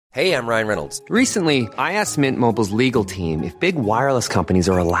Hey, I'm Ryan Reynolds. Recently, I asked Mint Mobile's legal team if big wireless companies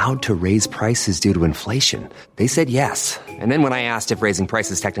are allowed to raise prices due to inflation. They said yes. And then when I asked if raising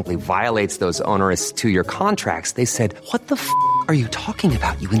prices technically violates those onerous two-year contracts, they said, "What the f*** are you talking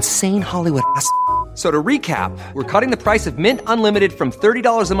about, you insane Hollywood ass?" So to recap, we're cutting the price of Mint Unlimited from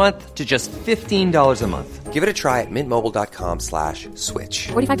 $30 a month to just $15 a month. Give it a try at mintmobile.com/switch.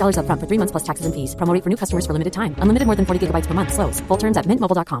 $45 up front for 3 months plus taxes and fees. Promo rate for new customers for limited time. Unlimited more than 40 gigabytes per month. Slows full terms at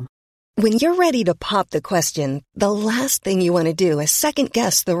mintmobile.com. When you're ready to pop the question, the last thing you want to do is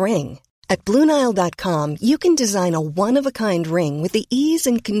second-guess the ring. At BlueNile.com, you can design a one-of-a-kind ring with the ease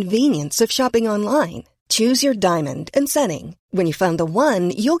and convenience of shopping online. Choose your diamond and setting. When you find the one,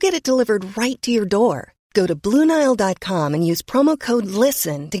 you'll get it delivered right to your door. Go to BlueNile.com and use promo code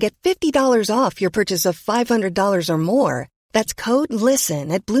LISTEN to get $50 off your purchase of $500 or more. That's code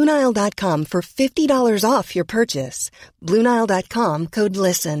LISTEN at BlueNile.com for $50 off your purchase. BlueNile.com, code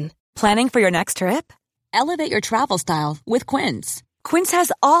LISTEN. Planning for your next trip? Elevate your travel style with Quince. Quince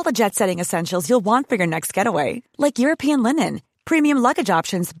has all the jet-setting essentials you'll want for your next getaway, like European linen, premium luggage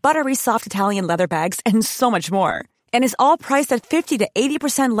options, buttery soft Italian leather bags, and so much more. And is all priced at 50 to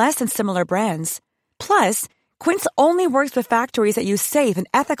 80% less than similar brands. Plus, Quince only works with factories that use safe and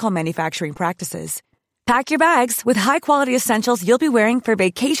ethical manufacturing practices. Pack your bags with high-quality essentials you'll be wearing for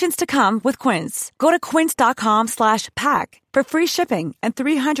vacations to come with Quince. Go to quince.com/pack for free shipping and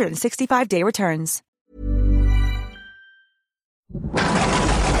 365-day returns.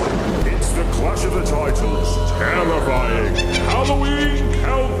 It's the Clash of the Titans terrifying Halloween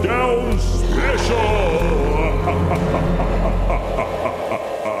Countdown Special!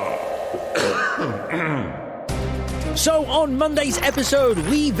 So, on Monday's episode,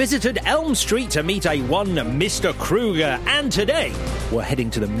 we visited Elm Street to meet a one Mr. Kruger, and today we're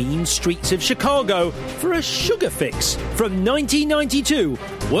heading to the mean streets of Chicago for a sugar fix. From 1992,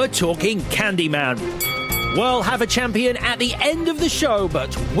 we're talking Candyman. We'll have a champion at the end of the show,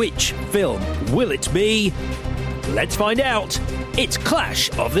 but which film will it be? Let's find out. It's Clash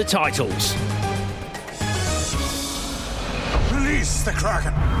of the Titles. Release the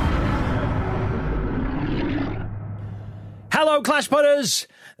Kraken! Hello, Clash Podders!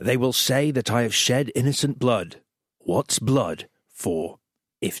 They will say that I have shed innocent blood. What's blood for,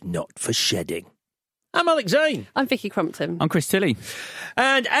 if not for shedding? I'm Alex Zane. I'm Vicky Crumpton. I'm Chris Tilley.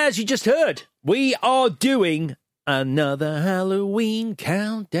 And as you just heard, we are doing another Halloween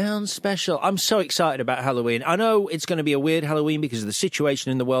Countdown Special. I'm so excited about Halloween. I know it's going to be a weird Halloween because of the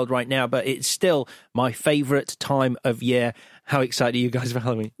situation in the world right now, but it's still my favourite time of year. How excited are you guys for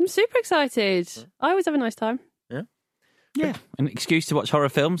Halloween? I'm super excited. I always have a nice time. Yeah, an excuse to watch horror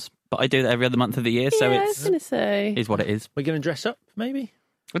films, but I do that every other month of the year, so I was going to say. Is what it is. We're going to dress up, maybe?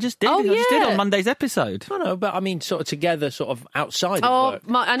 I just did. Oh, I just did yeah. on Monday's episode. I know, but I mean sort of together, sort of outside of work.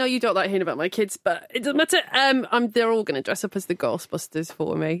 I know you don't like hearing about my kids, but it doesn't matter. They're all going to dress up as the Ghostbusters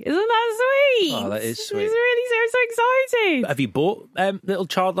for me. Isn't that sweet? Oh, that is sweet. It's really so excited. Have you bought little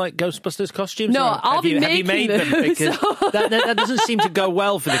childlike Ghostbusters costumes? No, or I'll be have you made them? Because that doesn't seem to go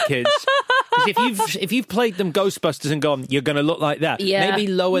well for the kids. Because if you've played them Ghostbusters and gone, you're going to look like that. Yeah. Maybe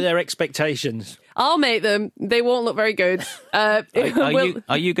lower their expectations. I'll make them. They won't look very good. Are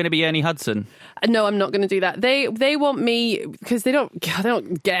you going to be Ernie Hudson? No, I'm not going to do that. They want me because they don't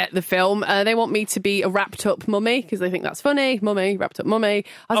get the film. They want me to be a wrapped up mummy because they think that's funny. Mummy, wrapped up mummy.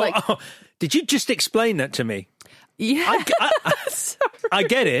 I was did you just explain that to me? Yeah. I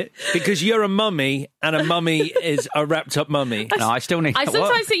get it, because you're a mummy and a mummy is a wrapped up mummy. No, I still need. I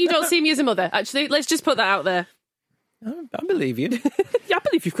sometimes think you don't see me as a mother. Actually, let's just put that out there. I believe you. Yeah, I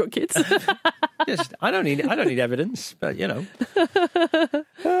believe you've got kids. I don't need evidence, but you know.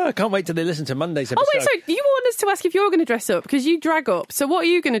 I can't wait till they listen to Monday's episode. Oh wait, so you want us to ask if you're going to dress up because you drag up. So what are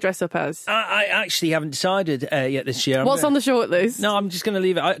you going to dress up as? I actually haven't decided yet this year. What's on the shortlist? No, I'm just going to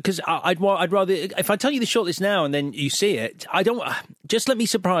leave it because I'd rather if I tell you the shortlist now and then you see it. I don't. Just let me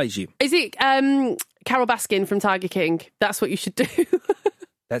surprise you. Is it Carol Baskin from Tiger King? That's what you should do.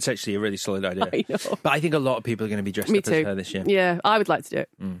 That's actually a really solid idea. I know. But I think a lot of people are going to be dressed up as her this year. Yeah, I would like to do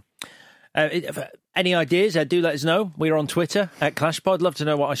it. Any ideas? Do let us know. We're on Twitter at ClashPod. Love to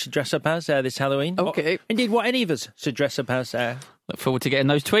know what I should dress up as this Halloween. Okay. Indeed, what any of us should dress up as. Look forward to getting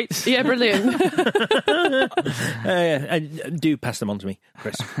those tweets. Yeah, brilliant. And do pass them on to me,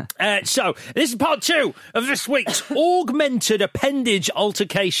 Chris. So, this is part 2 of this week's Augmented Appendage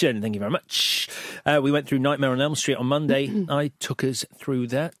Altercation. Thank you very much. We went through Nightmare on Elm Street on Monday. I took us through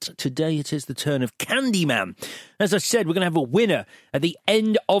that. Today it is the turn of Candyman. As I said, we're going to have a winner at the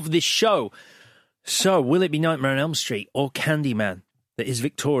end of this show. So, will it be Nightmare on Elm Street or Candyman that is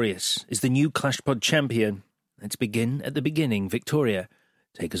victorious, is the new ClashPod champion? Let's begin at the beginning. Victoria,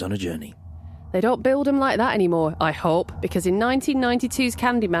 take us on a journey. They don't build them like that anymore, I hope, because in 1992's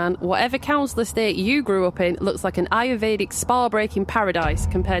Candyman, whatever council estate you grew up in looks like an Ayurvedic spa-breaking paradise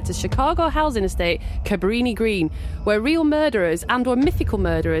compared to Chicago housing estate Cabrini Green, where real murderers and or mythical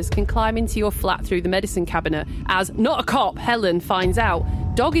murderers can climb into your flat through the medicine cabinet, as not a cop, Helen, finds out,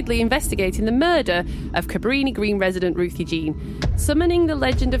 doggedly investigating the murder of Cabrini Green resident Ruth Eugene. Summoning the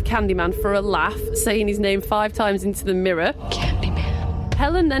legend of Candyman for a laugh, saying his name 5 times into the mirror, Candyman.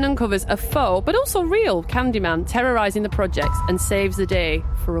 Helen then uncovers a faux, but also real, Candyman terrorising the projects and saves the day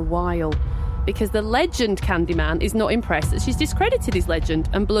for a while. Because the legend Candyman is not impressed that she's discredited his legend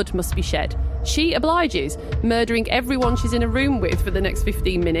and blood must be shed. She obliges, murdering everyone she's in a room with for the next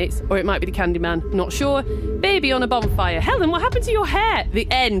 15 minutes, or it might be the Candyman, not sure. Baby on a bonfire. Helen, what happened to your hair? The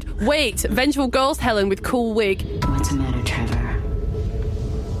end. Wait, vengeful ghost Helen with cool wig. What's the matter, Trevor?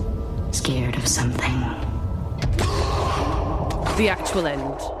 Scared of something? The actual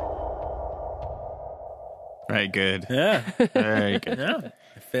end. Very good. Yeah. Very good. Yeah.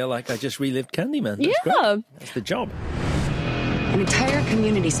 I feel like I just relived Candyman. That's Yeah. great. That's the job. An entire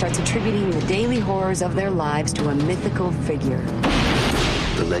community starts attributing the daily horrors of their lives to a mythical figure.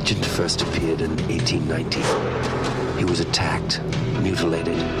 The legend first appeared in 1890. He was attacked,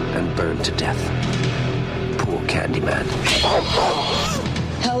 mutilated, and burned to death. Poor Candyman.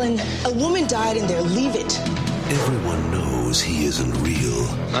 Helen, a woman died in there. Leave it. Everyone knows he isn't real.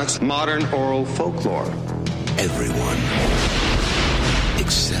 That's modern oral folklore. Everyone.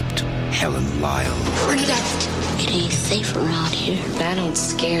 Except Helen Lyle. Burn it up. It ain't safe around here. I don't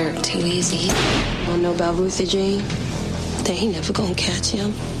scare too easy. Wanna know about Ruthie Jean? They ain't never gonna catch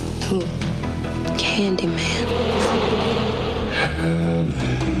him. Who? Candyman.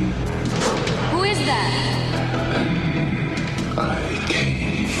 Who is that? I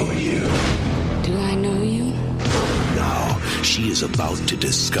came for you. Do I know you? Now she is about to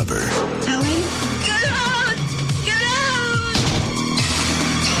discover. Helen? Get out! Get out!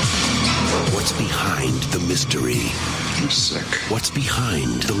 What's behind the mystery? I'm sick. What's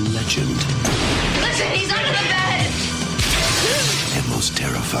behind the legend? Listen, he's under the bed! And most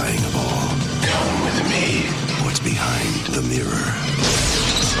terrifying of all, come with me. What's behind the mirror?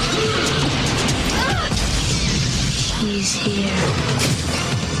 He's here.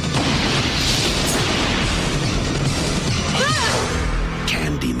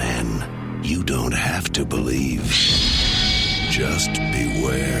 Candyman. You don't have to believe. Just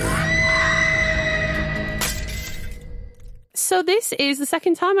beware. So this is the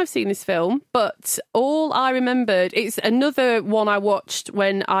second time I've seen this film, but all I remembered, it's another one I watched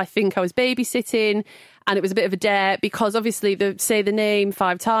when I think I was babysitting, and it was a bit of a dare because obviously they say the name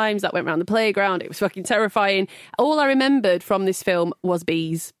 5 times, that went around the playground, it was fucking terrifying. All I remembered from this film was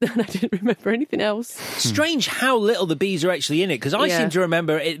bees, and I didn't remember anything else. Strange how little the bees are actually in it, because I seem to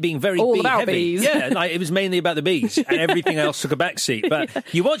remember it being very all bee about heavy. bees. Yeah, like, it was mainly about the bees, and everything else took a backseat.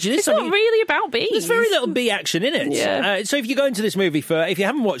 But you watch this, It's not really about bees. There's very little bee action in it. Yeah. So if you go into this movie if you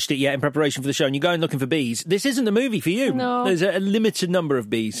haven't watched it yet in preparation for the show and you're going looking for bees, this isn't the movie for you. No. There's a limited number of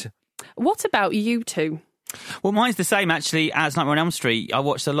bees. What about you two? Well, mine's the same, actually, as Nightmare on Elm Street. I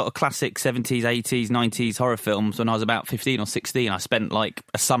watched a lot of classic 70s, 80s, 90s horror films when I was about 15 or 16. I spent, like,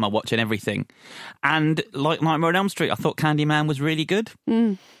 a summer watching everything. And like Nightmare on Elm Street, I thought Candyman was really good.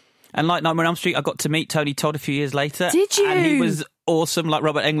 Mm. And like Nightmare on Elm Street, I got to meet Tony Todd a few years later. Did you? And he was awesome, like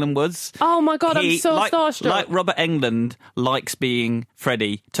Robert Englund was. Oh my God, I'm so starstruck. Like Robert Englund likes being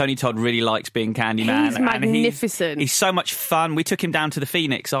Freddy, Tony Todd really likes being Candyman. He's and magnificent. He's so much fun. We took him down to the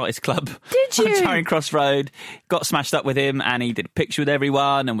Phoenix Artist Club. Did you? On Charing Cross Road. Got smashed up with him, and he did a picture with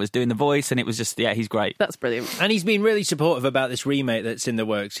everyone and was doing the voice, and it was just, yeah, he's great. That's brilliant. And he's been really supportive about this remake that's in the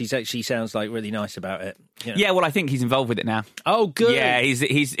works. He's actually sounds like really nice about it. You know? Yeah, well, I think he's involved with it now. Oh, good. Yeah,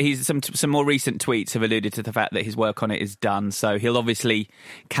 he's some more recent tweets have alluded to the fact that his work on it is done, so he'll obviously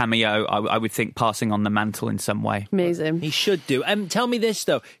cameo, I would think, passing on the mantle in some way. Amazing. He should do. Tell me this,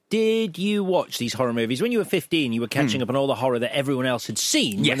 though. Did you watch these horror movies? When you were 15, you were catching up on all the horror that everyone else had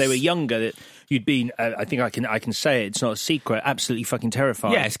seen when they were younger, that you'd been, I think I can say it, it's not a secret, absolutely fucking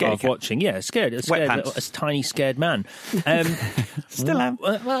terrified of watching. Yeah, scared. A tiny scared man. Still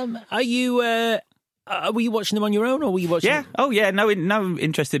am. Are you... were you watching them on your own, or were you watching? Yeah. Oh, yeah. No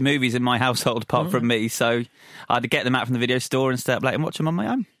interested movies in my household apart from me. So I had to get them out from the video store and stay up late and watch them on my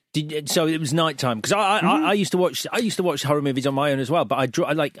own. So it was nighttime because I used to watch horror movies on my own as well. But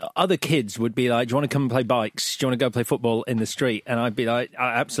I like other kids would be like, "Do you want to come and play bikes? Do you want to go play football in the street?" And I'd be like,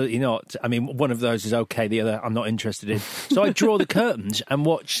 "Absolutely not." I mean, one of those is okay, the other I'm not interested in. So I draw the curtains and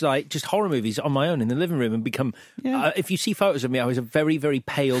watch like just horror movies on my own in the living room and become. If you see photos of me, I was a very, very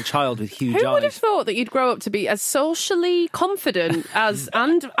pale child with huge eyes. Who would have thought that you'd grow up to be as socially confident as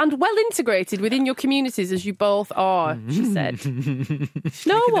and well integrated within your communities as you both are? She said,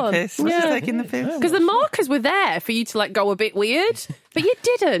 "No one." Piss. She's taking the piss. Because the markers were there for you to like go a bit weird, but you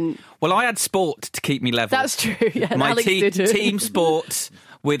didn't. Well, I had sport to keep me level. That's true. Yeah, my Alex didn't. team sport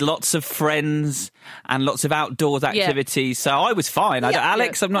with lots of friends and lots of outdoors activities. So I was fine.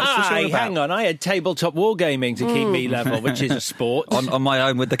 Alex, I'm not so sure about. Hang on, I had tabletop wargaming to keep me level, which is a sport. on my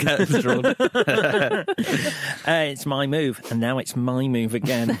own with the curtains drawn. It's my move, and now it's my move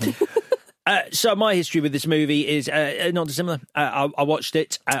again. So my history with this movie is not dissimilar. I watched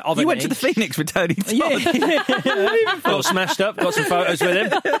it. You went to the Phoenix with Tony Todd. Yeah. Got smashed up. Got some photos with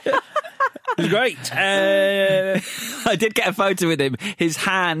him. It was great. I did get a photo with him. His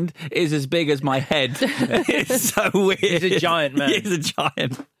hand is as big as my head. It's so weird. He's a giant man. He's a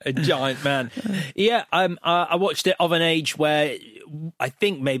giant. A giant man. Yeah, I watched it of an age where I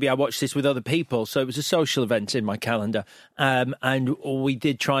think maybe I watched this with other people, so it was a social event in my calendar. And we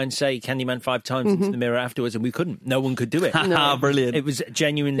did try and say Candyman 5 times into the mirror afterwards, and we couldn't. No one could do it. No. Brilliant. It was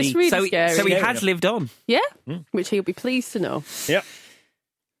genuinely... It's really scary. So he has lived on. Yeah, which he'll be pleased to know. Yep.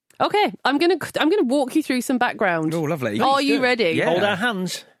 Okay, I'm gonna walk you through some background. Oh, lovely. Are you ready? Yeah. Hold our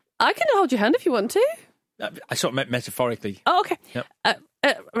hands. I can hold your hand if you want to. I sort of meant metaphorically. Oh, okay. Yep.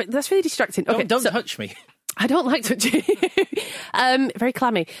 Right, that's really distracting. Okay, don't touch me. I don't like touching. Very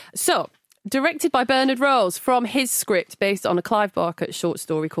clammy. So, directed by Bernard Rose from his script based on a Clive Barker short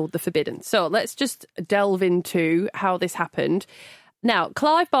story called The Forbidden. So, let's just delve into how this happened. Now,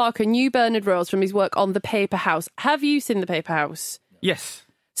 Clive Barker knew Bernard Rose from his work on The Paper House. Have you seen The Paper House? Yes.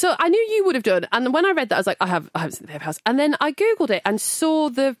 So I knew you would have done. And when I read that, I was like, I haven't seen The Paper House. And then I Googled it and saw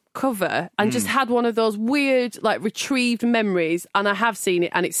the cover and just had one of those weird, like, retrieved memories. And I have seen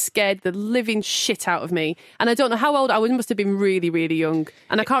it and it scared the living shit out of me. And I don't know how old I was. Must have been really, really young.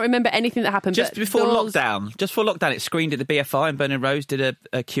 And I can't remember anything that happened. Just before lockdown, it screened at the BFI and Bernard Rose did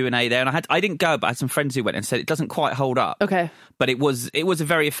a Q&A there. And I didn't go, but I had some friends who went and said it doesn't quite hold up. Okay. But it was a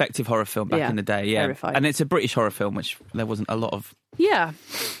very effective horror film back in the day. Yeah. Terrifying. And it's a British horror film, which there wasn't a lot of. Yeah.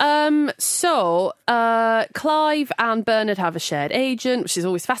 So Clive and Bernard have a shared agent, which is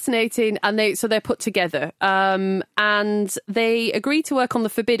always fascinating, and they're put together. And they agreed to work on The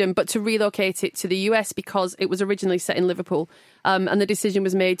Forbidden, but to relocate it to the US because it was originally set in Liverpool. And the decision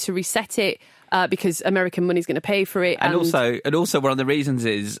was made to reset it because American money's going to pay for it. And also one of the reasons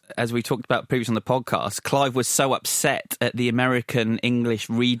is, as we talked about previously on the podcast, Clive was so upset at the American English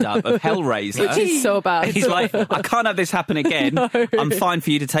redub of Hellraiser. Which is so bad. He's like, I can't have this happen again. No. I'm fine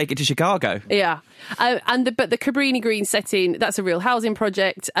for you to take it to Chicago. Yeah. But the Cabrini Green setting, that's a real housing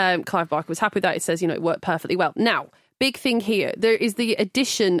project. Clive Barker was happy with that. It says, it worked perfectly well. Now, big thing here, there is the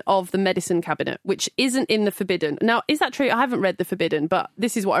addition of the medicine cabinet, which isn't in The Forbidden. Now, is that true? I haven't read The Forbidden, but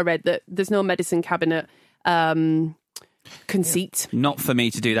this is what I read, that there's no medicine cabinet conceit. Not for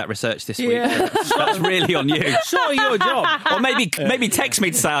me to do that research this week. That's really on you. It's not your job. Or maybe text me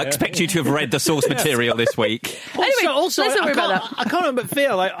to say I expect you to have read the source material this week. Also, I can't help but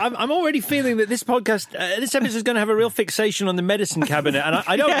feel like I'm already feeling that this podcast, this episode is going to have a real fixation on the medicine cabinet, and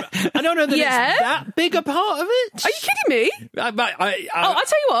I don't know that it's that big a part of it. Are you kidding me? I'll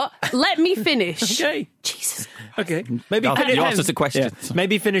tell you what. Let me finish. Okay. Jesus. Okay. Maybe you asked us a question. Yeah.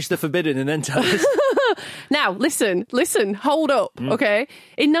 Maybe finish The Forbidden and then tell us. Now, listen, hold up, okay?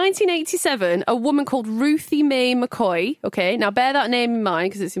 In 1987, a woman called Ruthie Mae McCoy, okay? Now, bear that name in mind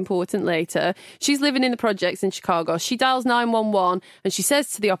because it's important later. She's living in the projects in Chicago. She dials 911 and she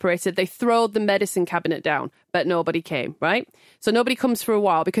says to the operator, they throwed the medicine cabinet down, but nobody came, right? So nobody comes for a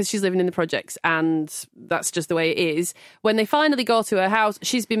while because she's living in the projects and that's just the way it is. When they finally go to her house,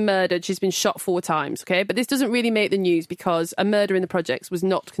 she's been murdered. She's been shot 4 times, okay? But this doesn't really make the news because a murder in the projects was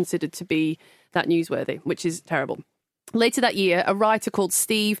not considered to be that newsworthy, which is terrible. Later that year, a writer called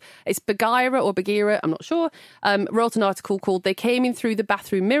Steve, it's Bagheera, I'm not sure, wrote an article called They Came In Through the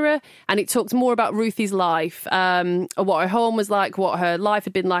Bathroom Mirror, and it talked more about Ruthie's life, what her home was like, what her life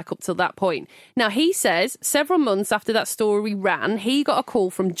had been like up till that point. Now, he says several months after that story ran, he got a call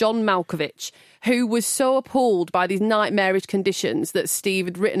from John Malkovich, who was so appalled by these nightmarish conditions that Steve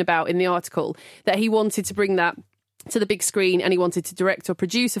had written about in the article that he wanted to bring that to the big screen and he wanted to direct or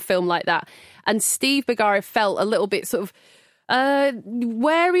produce a film like that. And Steve Bagheera felt a little bit sort of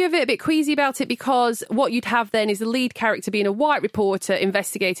Wary of it, a bit queasy about it, because what you'd have then is the lead character being a white reporter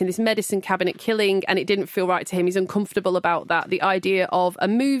investigating this medicine cabinet killing, and it didn't feel right to him. He's uncomfortable about that. The idea of a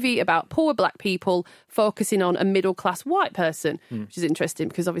movie about poor black people focusing on a middle-class white person, which is interesting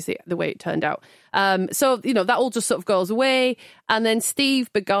because obviously the way it turned out. So, that all just sort of goes away. And then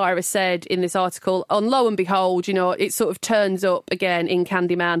Steve Bergara said in this article, and lo and behold, it sort of turns up again in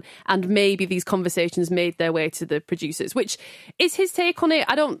Candyman, and maybe these conversations made their way to the producers, which is his take on it.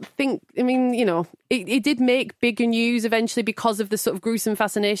 I don't think, it did make bigger news eventually because of the sort of gruesome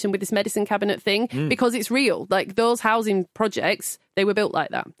fascination with this medicine cabinet thing, because it's real. Like, those housing projects, they were built like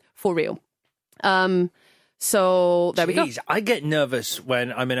that, for real. So there we go. I get nervous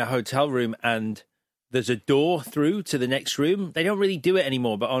when I'm in a hotel room and there's a door through to the next room. They don't really do it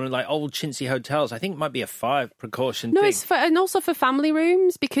anymore, but on like old chintzy hotels, I think it might be a fire precaution thing. It's and also for family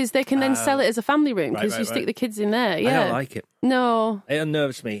rooms, because they can then sell it as a family room, because you stick the kids in there. Yeah. I don't like it. No. It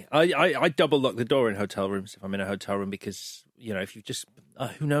unnerves me. I double lock the door in hotel rooms if I'm in a hotel room, because, if you just,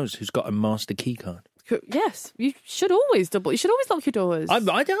 who knows who's got a master key card. Yes, you should always lock your doors. I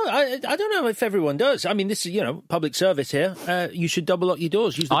don't know if everyone does. I mean, this is, public service here. You should double lock your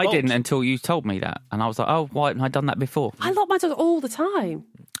doors. Use the I bolt. didn't until you told me that. And I was like, oh, why haven't I done that before? I lock my doors all the time.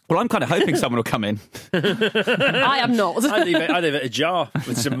 Well, I'm kind of hoping someone will come in. I am not. I leave it ajar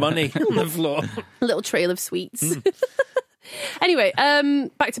with some money on the floor. A little trail of sweets. Anyway,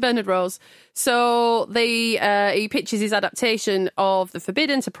 back to Bernard Rose. So he pitches his adaptation of The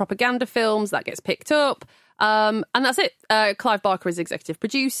Forbidden to propaganda films. That gets picked up. And that's it. Clive Barker is executive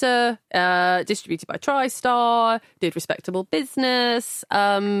producer, distributed by TriStar, did Respectable Business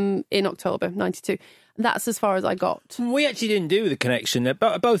in October 92. That's as far as I got. We actually didn't do the connection.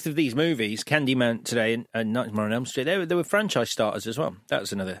 Both of these movies, Candyman today and Nightmare on Elm Street, they were franchise starters as well. That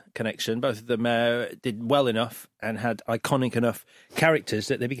was another connection. Both of them did well enough and had iconic enough characters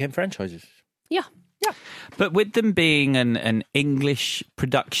that they became franchises. Yeah. But with them being an English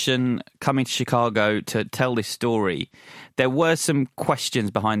production coming to Chicago to tell this story, there were some questions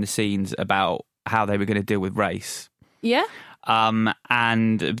behind the scenes about how they were going to deal with race. Yeah.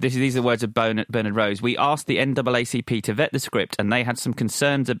 And these are the words of Bernard Rose. We asked the NAACP to vet the script, and they had some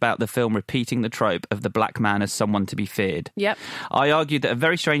concerns about the film repeating the trope of the black man as someone to be feared. Yep. I argued that a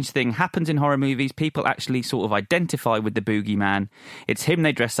very strange thing happens in horror movies. People actually sort of identify with the boogeyman. It's him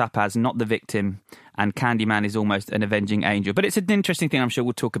they dress up as, not the victim. And Candyman is almost an avenging angel. But it's an interesting thing. I'm sure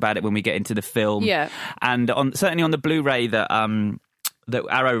we'll talk about it when we get into the film. Yeah. And certainly on the Blu-ray that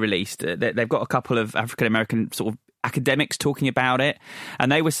Arrow released, they've got a couple of African-American sort of academics talking about it,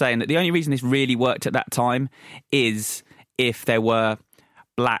 and they were saying that the only reason this really worked at that time is if there were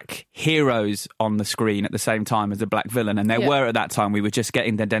black heroes on the screen at the same time as a black villain, and there were at that time. We were just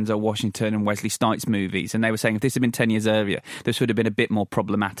getting the Denzel Washington and Wesley Snipes movies, and they were saying if this had been 10 years earlier, this would have been a bit more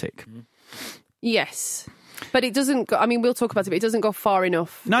problematic. Yes. But it doesn't go, we'll talk about it, but it doesn't go far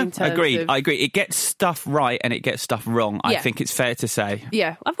enough. No, in terms agreed. of... I agree. It gets stuff right and it gets stuff wrong. Yeah. I think it's fair to say.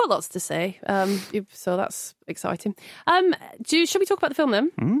 Yeah, I've got lots to say. So that's exciting. Shall we talk about the film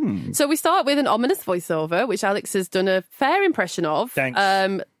then? So we start with an ominous voiceover, which Alex has done a fair impression of.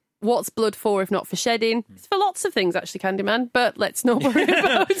 Thanks. What's blood for if not for shedding? It's for lots of things, actually, Candyman, but let's not worry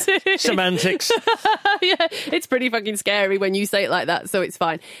about it. Semantics. Yeah, it's pretty fucking scary when you say it like that, so it's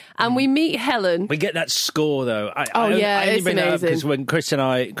fine. And we meet Helen. We get that score, though. I it's bring that up amazing. because when Chris and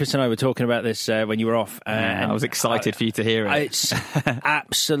I were talking about this when you were off. And I was excited for you to hear it. It's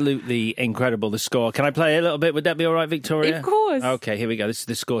absolutely incredible, the score. Can I play a little bit? Would that be all right, Victoria? Of course. Okay, here we go. This is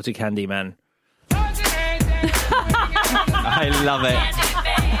the score to Candyman. I love it.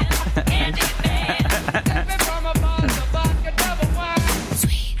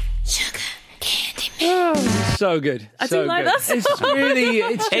 So good. I do like that song. It's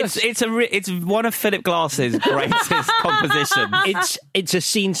really, it's one of Philip Glass's greatest compositions. It's a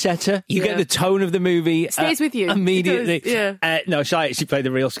scene setter. You get the tone of the movie. It stays with you immediately. It does, yeah. No, shall I actually play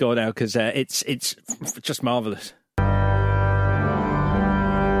the real score now? Because it's just marvellous.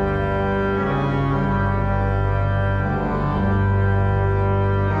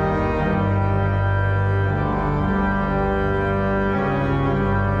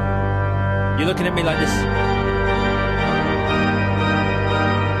 You're looking at me like this.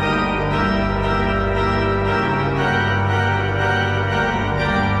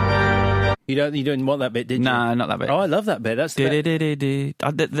 You didn't want that bit, did you? No, not that bit. Oh, I love that bit. That's the bit.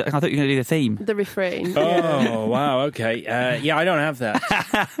 I thought you were going to do the theme. The refrain. Oh, wow, okay. Yeah, I don't have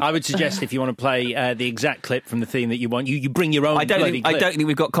that. I would suggest if you want to play the exact clip from the theme that you want, you bring your own I don't clip. think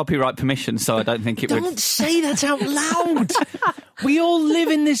we've got copyright permission, so I don't think it would... Don't say that out loud. We all live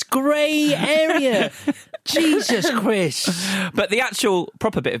in this grey area. Jesus, Chris. But the actual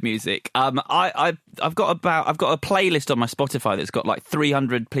proper bit of music, I've got a playlist on my Spotify that's got like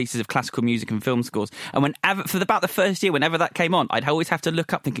 300 pieces of classical music and film scores. And about the first year, whenever that came on, I'd always have to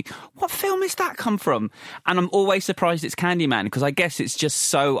look up thinking, what film is that come from? And I'm always surprised it's Candyman, because I guess it's just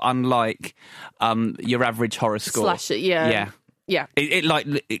so unlike your average horror score. Slasher, yeah. Yeah.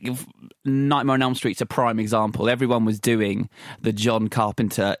 Nightmare on Elm Street's a prime example. Everyone was doing the John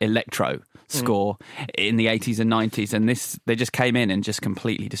Carpenter electro score in the 80s and 90s, and they just came in and just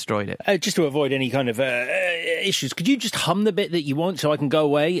completely destroyed it. Just to avoid any kind of issues, could you just hum the bit that you want so I can go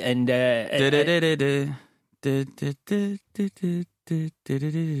away and... I'm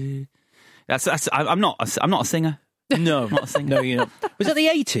not a singer. No, I'm not a singer. No, you're not. Was that the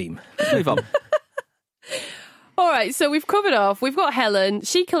A-Team? Let's move on. All right, so we've covered off. We've got Helen.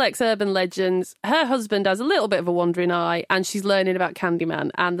 She collects urban legends. Her husband has a little bit of a wandering eye, and she's learning about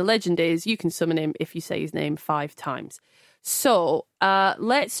Candyman. And the legend is you can summon him if you say his name 5 times. So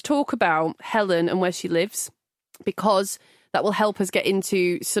let's talk about Helen and where she lives, because that will help us get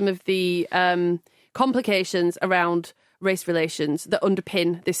into some of the complications around race relations that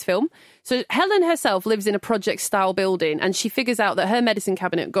underpin this film. So Helen herself lives in a project-style building, and she figures out that her medicine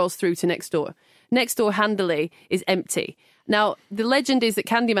cabinet goes through to next door. Next door, handily, is empty. Now, the legend is that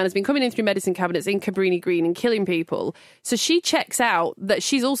Candyman has been coming in through medicine cabinets in Cabrini Green and killing people. So she checks out that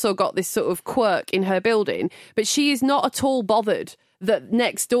she's also got this sort of quirk in her building, but she is not at all bothered that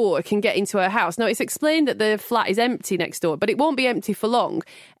next door can get into her house. Now, it's explained that the flat is empty next door, but it won't be empty for long.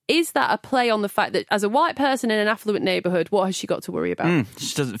 Is that a play on the fact that as a white person in an affluent neighbourhood, what has she got to worry about?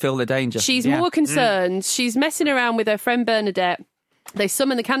 She doesn't feel the danger. She's more concerned. She's messing around with her friend Bernadette. They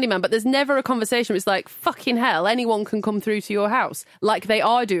summon the Candyman, but there's never a conversation where it's like, fucking hell, anyone can come through to your house, like they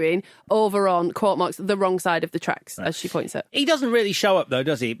are doing over on quote marks the wrong side of the tracks, as she points out. He doesn't really show up, though,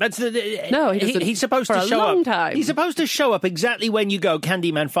 does he? No, he doesn't. He's supposed for to a show long up. Time. He's supposed to show up exactly when you go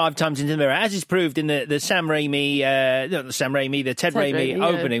Candyman 5 times into the mirror, as is proved in the Sam Raimi, the Ted Raimi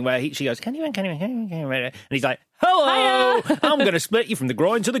opening, where she goes, Candyman, and he's like, hello, I'm going to split you from the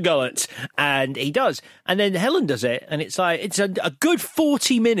groin to the gullet. And he does. And then Helen does it. And it's like, it's a good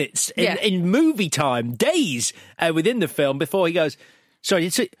 40 minutes in movie time, days within the film before he goes, sorry,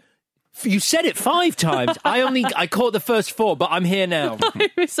 you said it 5 times. I caught the first 4, but I'm here now.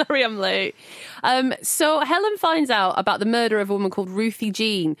 Sorry, I'm late. So Helen finds out about the murder of a woman called Ruthie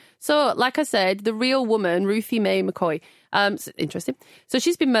Jean. So, like I said, the real woman, Ruthie Mae McCoy. Interesting. So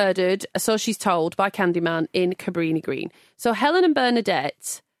she's been murdered, so she's told, by Candyman in Cabrini Green. So Helen and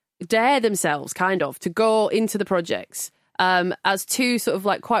Bernadette dare themselves, kind of, to go into the projects as 2 sort of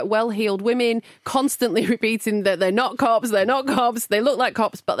like quite well-heeled women, constantly repeating that they're not cops, they look like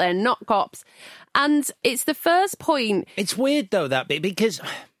cops, but they're not cops. And it's the first point... It's weird, though, that bit, because...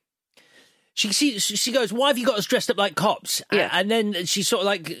 She goes, why have you got us dressed up like cops? Yeah. And then she sort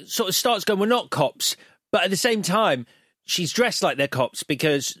of starts going, we're not cops. But at the same time, she's dressed like they're cops,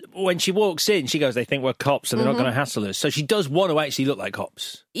 because when she walks in, she goes, they think we're cops and they're not going to hassle us. So she does want to actually look like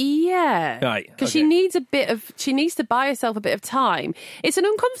cops. Yeah. Right. Because she needs to buy herself a bit of time. It's an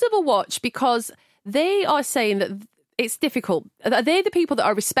uncomfortable watch because they are saying that it's difficult. They're the people that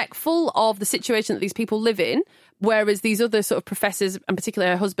are respectful of the situation that these people live in, whereas these other sort of professors, and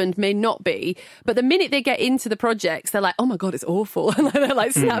particularly her husband, may not be. But the minute they get into the projects, they're like, oh my God, it's awful. And they're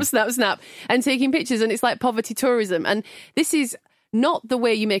like, snap, and taking pictures. And it's like poverty tourism. And this is not the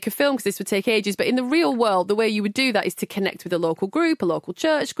way you make a film, because this would take ages, but in the real world, the way you would do that is to connect with a local group, a local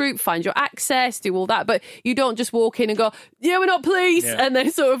church group, find your access, do all that. But you don't just walk in and go, yeah, we're not police, and then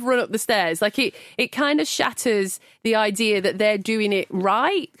sort of run up the stairs. Like it kind of shatters the idea that they're doing it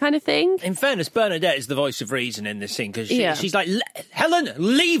right, kind of thing. In fairness, Bernadette is the voice of reason in this scene, because she's like, Helen,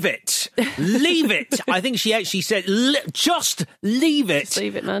 leave it. Leave it. I think she actually said, just leave it. Just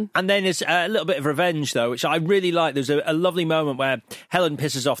leave it, man. And then there's a little bit of revenge, though, which I really like. There's a lovely moment where Helen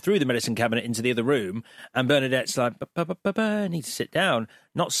pisses off through the medicine cabinet into the other room, and Bernadette's like, I need to sit down.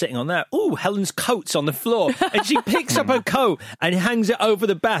 Not sitting on that. Ooh, Helen's coat's on the floor. And she picks up her coat and hangs it over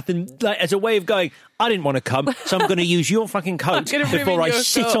the bath, and like as a way of going, I didn't want to come, so I'm going to use your fucking coat before I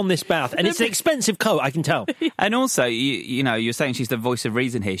sit on this bath. And it's an expensive coat, I can tell. And also, you know, you're saying she's the voice of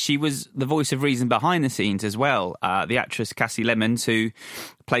reason here. She was the voice of reason behind the scenes as well. The actress Cassie Lemons, who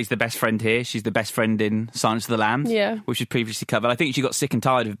plays the best friend here. She's the best friend in Silence of the Lambs, which was previously covered. I think she got sick and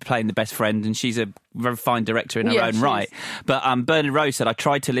tired of playing the best friend, and she's a very fine director in her own right. But Bernard Rose said, I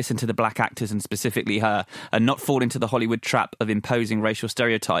tried to listen to the black actors, and specifically her, and not fall into the Hollywood trap of imposing racial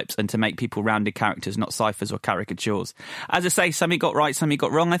stereotypes, and to make people rounded characters, not ciphers or caricatures. As I say, some he got right, some he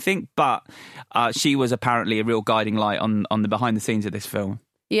got wrong, I think, but she was apparently a real guiding light on the behind the scenes of this film.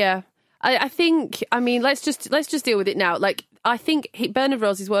 Yeah. I think, I mean, let's just deal with it now. Like, I think Bernard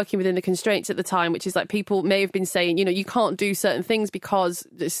Rose is working within the constraints at the time, which is like people may have been saying, you know, you can't do certain things because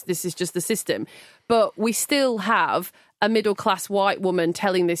this is just the system. But we still have a middle-class white woman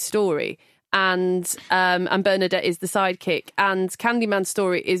telling this story. And Bernadette is the sidekick. And Candyman's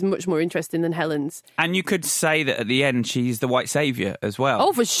story is much more interesting than Helen's. And you could say that at the end, she's the white saviour as well.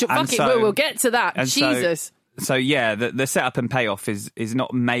 Oh, for sure. Fuck it, we'll get to that. Jesus. So yeah, the setup and payoff is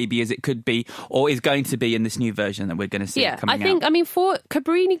not maybe as it could be or is going to be in this new version that we're going to see coming out. I mean, for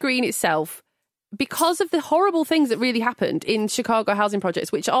Cabrini Green itself, because of the horrible things that really happened in Chicago housing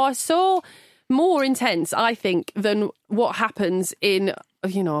projects, which are so more intense, I think, than what happens in,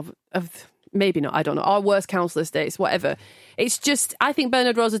 you know, maybe not, I don't know, our worst council estates, whatever. It's just, I think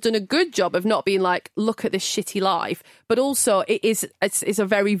Bernard Rose has done a good job of not being like, look at this shitty life, but also it's a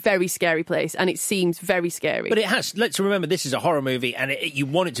very, very scary place, and it seems very scary. But it has, let's remember, this is a horror movie, and you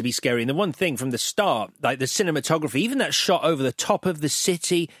want it to be scary. And the one thing from the start, like the cinematography, even that shot over the top of the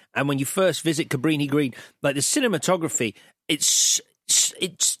city, and when you first visit Cabrini Green, like the cinematography, it's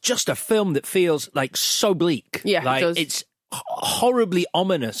just a film that feels like so bleak. Yeah, like, it does. It's horribly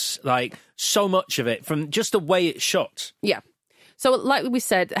ominous, like so much of it from just the way it's shot. Yeah. So like we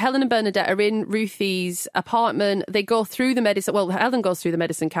said, Helen and Bernadette are in Ruthie's apartment. They go through the medicine. Well, Helen goes through the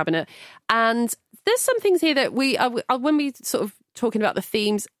medicine cabinet. And there's some things here that when we sort of talking about the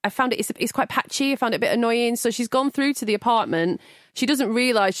themes, I found it's quite patchy. I found it a bit annoying. So she's gone through to the apartment. She doesn't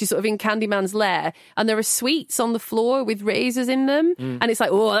realise she's sort of in Candyman's lair, and there are sweets on the floor with razors in them, and it's like,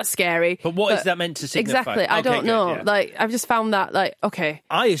 oh, that's scary. But what is that meant to signify? Exactly, I don't know. Yeah. Like, I've just found that, like, okay.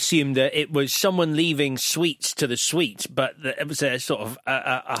 I assumed that it was someone leaving sweets to the suite, but it was a sort of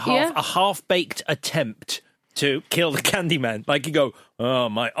a half-baked attempt to kill the Candyman. Like, you go, oh,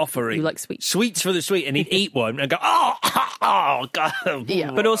 my offering. You like sweets. Sweets for the sweet, and he'd eat one and go, oh, God.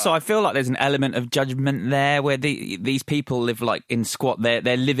 Yeah. But also, I feel like there's an element of judgment there where these people live like in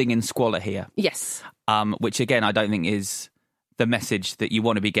they're living in squalor here. Yes. Which, again, I don't think is the message that you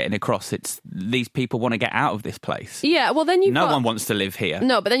want to be getting across. It's these people want to get out of this place. Yeah, well, then no one wants to live here.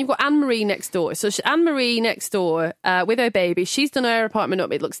 No, but then you've got Anne-Marie next door. So Anne-Marie next door with her baby, she's done her apartment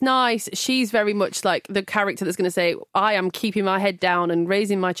up. It looks nice. She's very much like the character that's going to say, I am keeping my head down and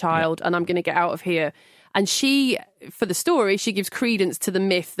raising my child, and I'm going to get out of here. And she, for the story, she gives credence to the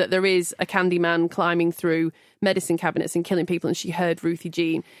myth that there is a Candyman climbing through medicine cabinets and killing people, and she heard Ruthie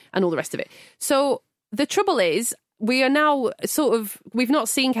Jean and all the rest of it. So the trouble is, we are now we've not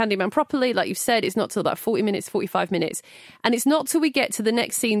seen Candyman properly. Like you've said, it's not till about 40 minutes, 45 minutes. And it's not till we get to the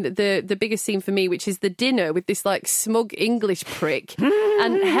next scene, the biggest scene for me, which is the dinner with this like smug English prick.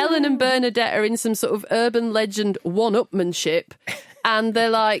 And Helen and Bernadette are in some sort of urban legend one-upmanship. And they're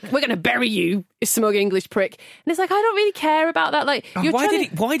like, we're going to bury you, you smug English prick. And it's like, I don't really care about that. Like,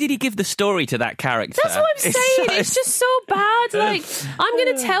 why did he give the story to that character? That's what I'm saying. It's just so bad. Like, I'm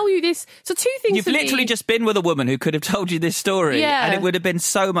going to tell you this. So two things. You've literally just been with a woman who could have told you this story, and it would have been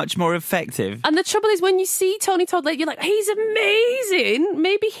so much more effective. And the trouble is, when you see Tony Todd later, you're like, he's amazing.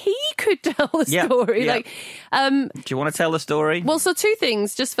 Maybe he could tell the story. Yeah. Like, do you want to tell the story? Well, so two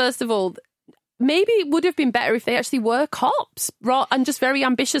things. Just first of all, maybe it would have been better if they actually were cops and just very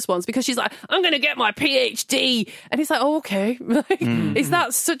ambitious ones, because she's like, I'm going to get my PhD. And it's like, oh, okay. Is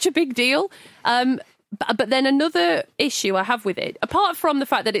that such a big deal? But then another issue I have with it, apart from the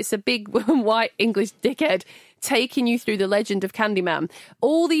fact that it's a big white English dickhead taking you through the legend of Candyman,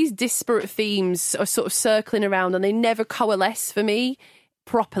 all these disparate themes are sort of circling around and they never coalesce for me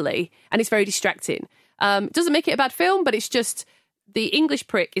properly. And it's very distracting. Doesn't make it a bad film, but it's just... The English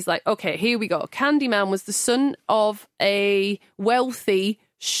prick is like, okay, here we go. Candyman was the son of a wealthy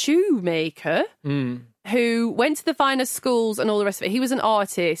shoemaker who went to the finest schools and all the rest of it. He was an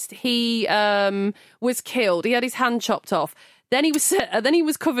artist. He was killed. He had his hand chopped off. Then he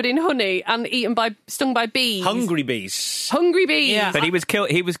was covered in honey and stung by bees. Hungry bees. Yeah. But he was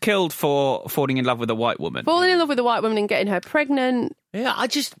killed. He was killed for falling in love with a white woman. Falling in love with a white woman and getting her pregnant. Yeah,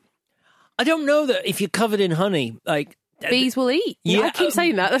 I don't know that if you're covered in honey, like. Bees will eat. Yeah, I keep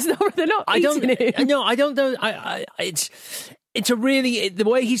saying that. They're not eating it. No, I don't know. It's a really... The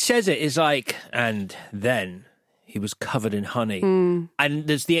way he says it is like, and then he was covered in honey. And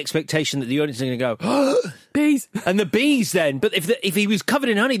there's the expectation that the audience is going to go, bees. And the bees then. But if he was covered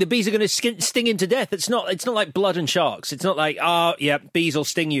in honey, the bees are going to sting him to death. It's not like blood and sharks. It's not like, bees will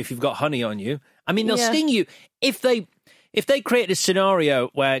sting you if you've got honey on you. I mean, they'll sting you if they created a scenario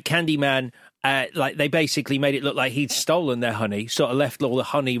where Candyman like they basically made it look like he'd stolen their honey, sort of left all the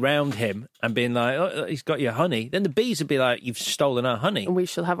honey round him and been like, oh, he's got your honey. Then the bees would be like, you've stolen our honey. And we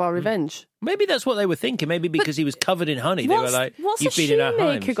shall have our revenge. Maybe that's what they were thinking. Maybe because he was covered in honey, they were like, you've been in our What's a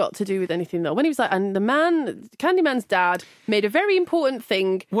hives. shoemaker got to do with anything, though? When he was like, and the man, Candyman's dad, made a very important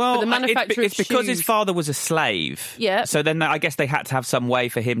thing for the manufacture it's of because shoes. his father was a slave. Yeah. So then I guess they had to have some way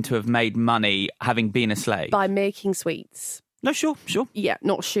for him to have made money having been a slave. By making sweets. No, sure. Yeah,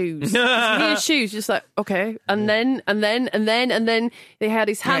 not shoes. His shoes, just like, okay. And then they had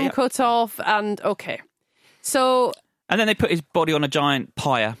his hand cut off and okay. So... And then they put his body on a giant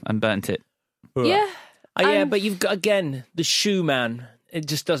pyre and burnt it. Yeah. Yeah, but you've got, again, the shoe man. It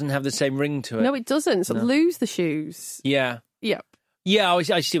just doesn't have the same ring to it. No, it doesn't. So lose the shoes. Yeah. Yep. Yeah,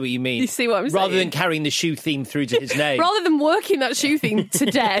 I see what you mean. You see what I'm saying? Rather than carrying the shoe theme through to his name. Rather than working that shoe theme to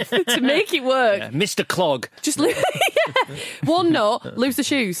death to make it work. Yeah, Mr. Clog. Just one note, lose the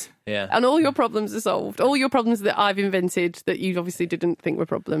shoes. Yeah. And all your problems are solved. All your problems that I've invented that you obviously didn't think were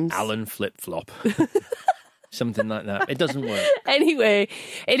problems. Alan Flip-Flop. Something like that. It doesn't work. Anyway,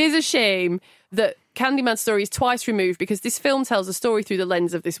 it is a shame that Candyman's story is twice removed because this film tells a story through the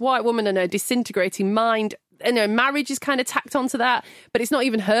lens of this white woman and her disintegrating mind. And her marriage is kind of tacked onto that, but it's not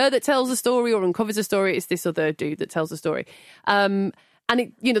even her that tells the story or uncovers the story. It's this other dude that tells the story. And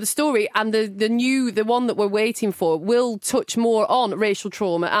it, the story and the one that we're waiting for will touch more on racial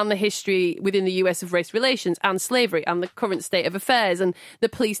trauma and the history within the US of race relations and slavery and the current state of affairs and the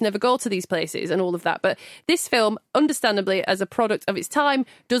police never go to these places and all of that. But this film, understandably, as a product of its time,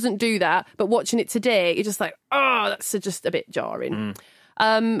 doesn't do that. But watching it today, you're just like, oh, that's just a bit jarring.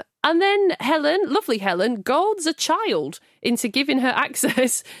 And then lovely Helen, goads a child into giving her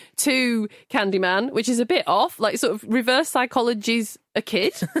access to Candyman, which is a bit off, like sort of reverse psychology's a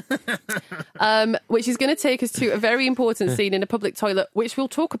kid, which is going to take us to a very important scene in a public toilet, which we'll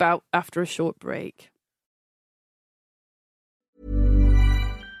talk about after a short break.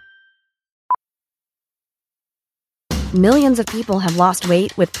 Millions of people have lost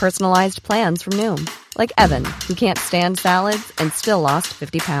weight with personalized plans from Noom. Like Evan, who can't stand salads and still lost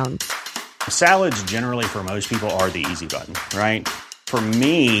 50 pounds. Salads generally for most people are the easy button, right? For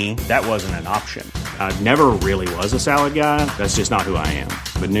me, that wasn't an option. I never really was a salad guy. That's just not who I am.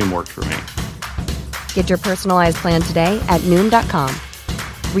 But Noom worked for me. Get your personalized plan today at Noom.com.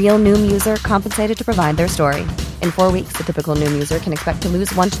 Real Noom user compensated to provide their story. In 4 weeks, the typical Noom user can expect to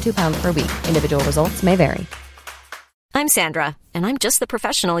lose 1 to 2 pounds per week. Individual results may vary. I'm Sandra, and I'm just the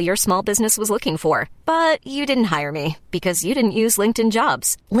professional your small business was looking for. But you didn't hire me because you didn't use LinkedIn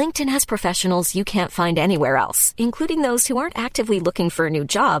Jobs. LinkedIn has professionals you can't find anywhere else, including those who aren't actively looking for a new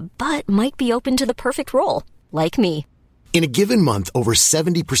job, but might be open to the perfect role, like me. In a given month, over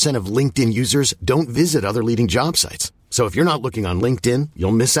 70% of LinkedIn users don't visit other leading job sites. So if you're not looking on LinkedIn,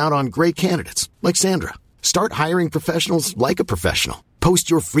 you'll miss out on great candidates, like Sandra. Start hiring professionals like a professional. Post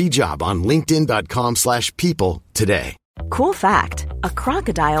your free job on linkedin.com/people today. Cool fact, a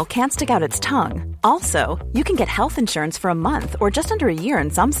crocodile can't stick out its tongue. Also, you can get health insurance for a month or just under a year in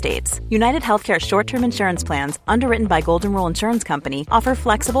some states. United Healthcare short-term insurance plans, underwritten by Golden Rule Insurance Company, offer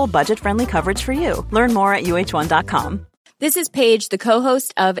flexible, budget-friendly coverage for you. Learn more at UH1.com. This is Paige, the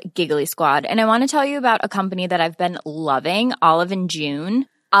co-host of Giggly Squad, and I want to tell you about a company that I've been loving, Olive & June.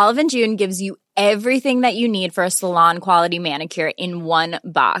 Olive & June gives you everything that you need for a salon-quality manicure in one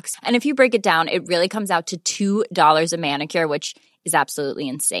box. And if you break it down, it really comes out to $2 a manicure, which is absolutely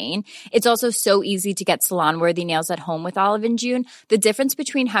insane. It's also so easy to get salon-worthy nails at home with Olive & June. The difference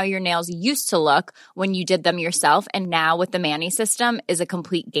between how your nails used to look when you did them yourself and now with the Mani system is a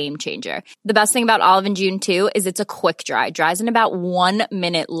complete game changer. The best thing about Olive & June, too, is it's a quick dry. Dries in about 1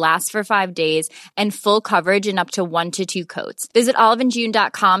 minute, lasts for 5 days, and full coverage in up to 1 to 2 coats. Visit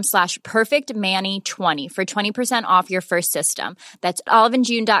oliveandjune.com/perfectmani20 for 20% off your first system. That's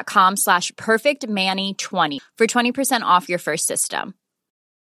oliveandjune.com/perfectmani20 for 20% off your first system.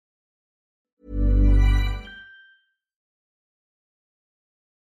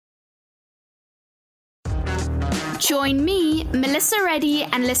 Join me, Melissa Reddy,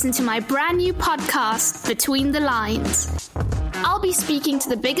 and listen to my brand new podcast, Between the Lines. I'll be speaking to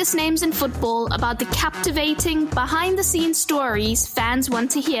the biggest names in football about the captivating, behind-the-scenes stories fans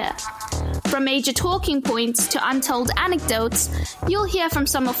want to hear. From major talking points to untold anecdotes, you'll hear from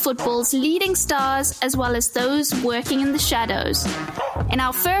some of football's leading stars as well as those working in the shadows. In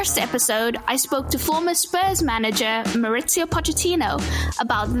our first episode, I spoke to former Spurs manager Maurizio Pochettino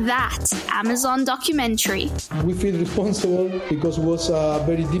about that Amazon documentary. We feel responsible because it was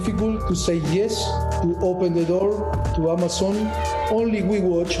very difficult to say yes, to open the door to Amazon. Only we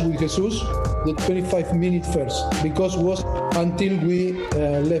watch with Jesus. the 25 minutes first, because it was until we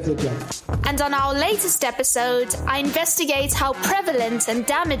left the club. And on our latest episode, I investigate how prevalent and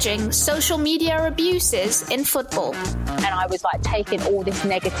damaging social media abuse is in football. And I was like taking all this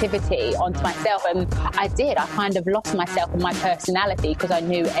negativity onto myself, and I kind of lost myself and my personality because I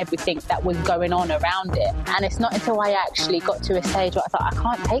knew everything that was going on around it. And it's not until I actually got to a stage where I thought, I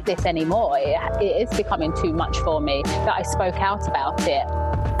can't take this anymore, it is becoming too much for me, that I spoke out about it.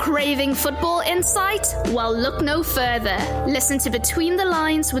 Craving football insight? Well, look no further. Listen to Between the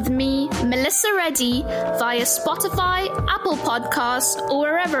Lines with me, Melissa Reddy, via Spotify, Apple Podcasts, or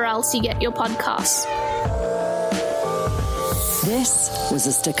wherever else you get your podcasts. This was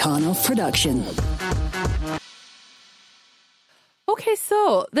a Stakhanov production. Okay,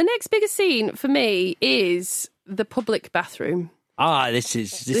 so the next biggest scene for me is the public bathroom. This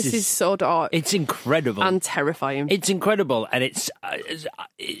is so dark. It's incredible and terrifying. It's incredible, and it's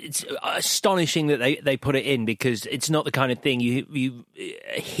astonishing that they put it in, because it's not the kind of thing you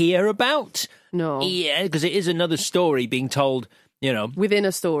hear about. No, yeah, because it is another story being told, within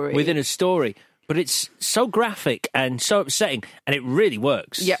a story. But it's so graphic and so upsetting, and it really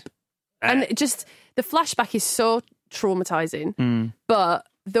works. Yep, and just the flashback is so traumatizing, but.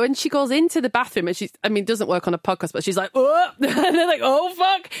 When she goes into the bathroom and it doesn't work on a podcast, but she's like, oh, and they're like, oh,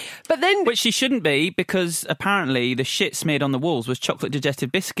 fuck. But she shouldn't be, because apparently the shit smeared on the walls was chocolate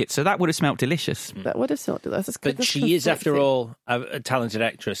digestive biscuits, so that would have smelt delicious. That would have smelt delicious. But she is, after all, a talented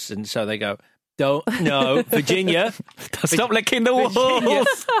actress, and so they go, Virginia. Stop licking the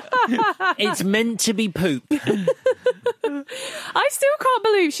walls. It's meant to be poop. I still can't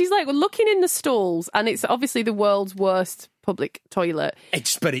believe she's like looking in the stalls, and it's obviously the world's worst public toilet.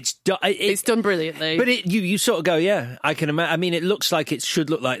 It's done brilliantly. But you sort of go, yeah, I can imagine. I mean, it looks like it should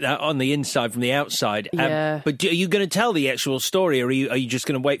look like that on the inside from the outside. Yeah. But are you going to tell the actual story, or are you just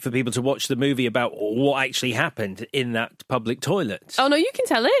going to wait for people to watch the movie about what actually happened in that public toilet? Oh no, you can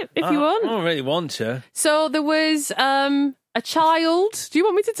tell it if you want. I don't really want to. So there was a child. Do you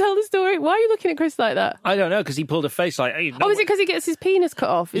want me to tell the story? Why are you looking at Chris like that? I don't know, because he pulled a face like... Hey, is it because he gets his penis cut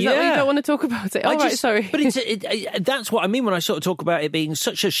off? Is that why you don't want to talk about it? Right, sorry. But that's what I mean when I sort of talk about it being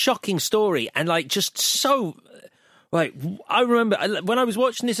such a shocking story, and like just so... Like, I remember when I was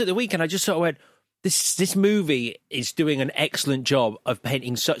watching this at the weekend, I just sort of went, this movie is doing an excellent job of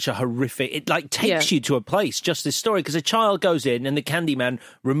painting such a horrific... It like takes you to a place, just this story, because a child goes in and the Candyman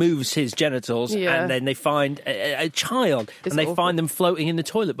removes his genitals, and then they find a child, and they find them floating in the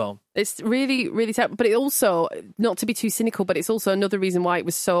toilet bowl. It's really, really terrible. But it also, not to be too cynical, but it's also another reason why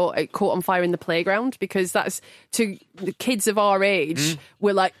it caught on fire in the playground, because that's, to the kids of our age,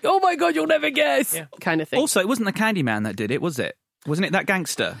 we're like, oh my God, you'll never guess, kind of thing. Also, it wasn't the Candyman that did it, was it? Wasn't it that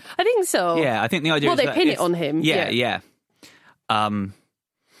gangster? I think so. Yeah, I think the idea is they pin it on him. Yeah.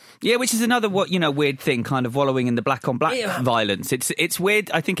 Yeah, which is another weird thing, kind of wallowing in the black on black violence. It's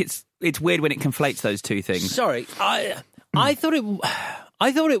weird. I think it's weird when it conflates those two things. Sorry, I thought it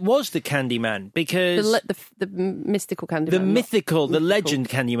was the Candyman, because the mystical Candyman, the legend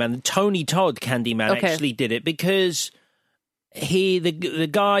Candyman, the Tony Todd Candyman actually did it, because the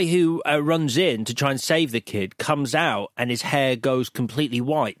guy who runs in to try and save the kid comes out and his hair goes completely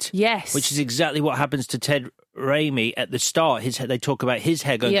white. Yes, which is exactly what happens to Ted Raimi at the start. They talk about his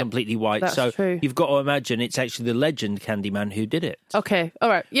hair going completely white. That's true. You've got to imagine it's actually the legend Candyman who did it. Okay, all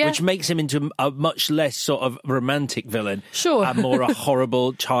right, yeah. Which makes him into a much less sort of romantic villain. Sure. And more a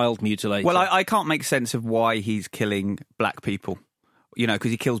horrible child mutilator. Well, I can't make sense of why he's killing black people,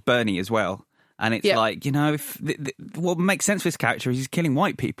 because he kills Bernie as well. And it's like, what makes sense for this character is he's killing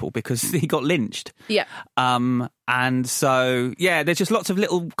white people because he got lynched. Yeah. And so, there's just lots of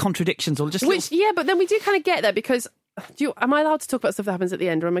little contradictions. Or just but then we do kind of get that, because... am I allowed to talk about stuff that happens at the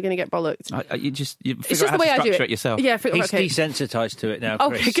end, or am I going to get bollocked? You figure it's just out how the way to I do structure it yourself. Yeah, he's desensitised to it now,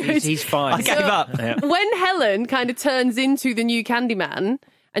 Chris. Okay, good. He's fine. I gave up. When Helen kind of turns into the new Candyman,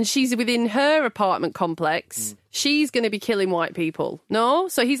 and she's within her apartment complex, she's going to be killing white people. No?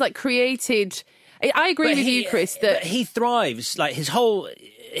 So he's like created... I agree with you, Chris, that he thrives. Like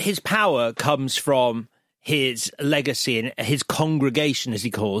his power comes from his legacy, and his congregation, as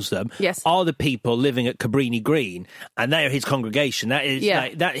he calls them, are the people living at Cabrini Green, and they are his congregation. That is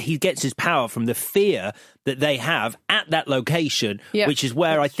that he gets his power from the fear that they have at that location, which is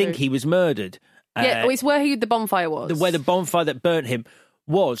where I think he was murdered. It's where the bonfire was. Where the bonfire that burnt him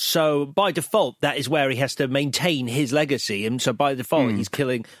was. So by default, that is where he has to maintain his legacy, and so by default, he's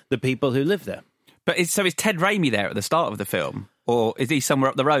killing the people who live there. But is Ted Raimi there at the start of the film? Or is he somewhere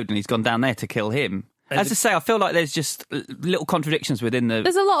up the road and he's gone down there to kill him? As I say, I feel like there's just little contradictions within the...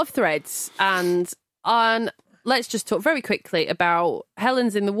 There's a lot of threads, and let's just talk very quickly about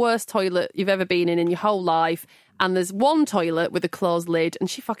Helen's in the worst toilet you've ever been in your whole life. And there's one toilet with a closed lid, and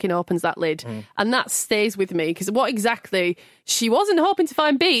she fucking opens that lid. And that stays with me, because what exactly... She wasn't hoping to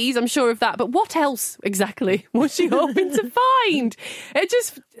find bees, I'm sure of that, but what else exactly was she hoping to find? It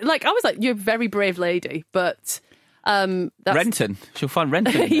just... Like, I was like, you're a very brave lady, but... Renton. She'll find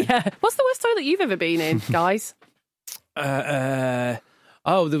Renton. Yeah. What's the worst toilet you've ever been in, guys? There's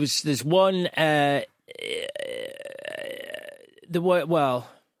one...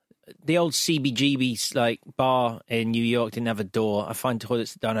 the old CBGB's bar in New York didn't have a door. I find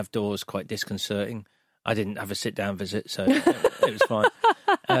toilets that don't have doors quite disconcerting. I didn't have a sit-down visit, so it was fine.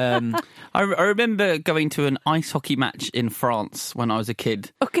 I remember going to an ice hockey match in France when I was a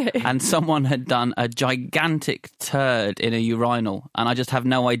kid. Okay. And someone had done a gigantic turd in a urinal, and I just have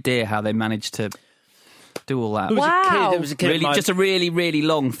no idea how they managed to do all that. Wow. There was a kid really, just a really, really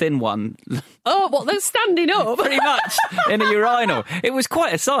long, thin one. Oh, what, they're standing up? Pretty much, in a urinal. It was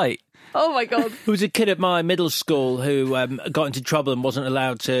quite a sight. Oh, my God. There was a kid at my middle school who got into trouble and wasn't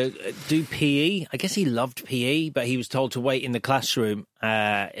allowed to do PE. I guess he loved PE, but he was told to wait in the classroom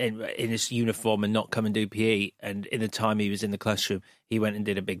in his uniform and not come and do PE. And in the time he was in the classroom, he went and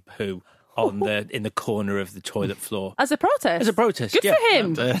did a big poo in the corner of the toilet floor. As a protest? As a protest, Good yeah. for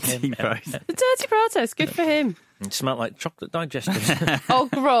him. Dirty protest. A dirty protest. Good for him. It smelled like chocolate digestives. Oh,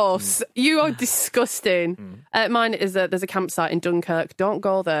 gross. You are disgusting. Mine is there's a campsite in Dunkirk. Don't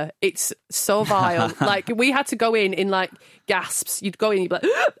go there. It's so vile. Like, we had to go in like gasps. You'd go in, you'd be like,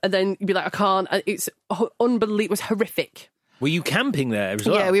 and then you'd be like, I can't. It's unbelievable. It was horrific. Were you camping there as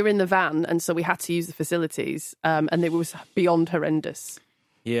well? Yeah, we were in the van, and so we had to use the facilities, and it was beyond horrendous.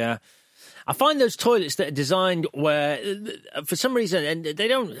 Yeah. I find those toilets that are designed where, for some reason, and they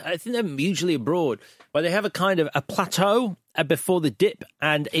don't, I think they're usually abroad, where they have a kind of a plateau before the dip.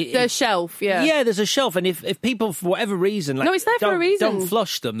 And the shelf, yeah. Yeah, there's a shelf. And if people, for whatever reason... No, it's there for a reason. Don't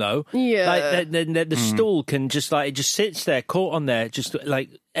flush them, though. Yeah. The stool can just, it just sits there, caught on there, just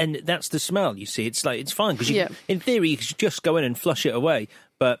and that's the smell, you see. It's it's fine, because in theory, you could just go in and flush it away.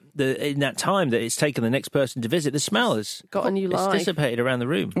 But in that time that it's taken the next person to visit, the smell has got a new life. It's dissipated around the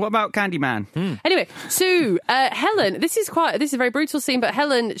room. What about Candyman? Anyway, so Helen, this is a very brutal scene, but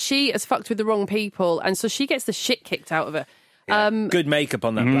Helen, she has fucked with the wrong people, and so she gets the shit kicked out of her. Yeah. Good makeup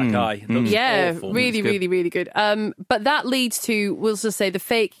on that black eye. Yeah, awful. really, really, really good. But that leads to, we'll just say, the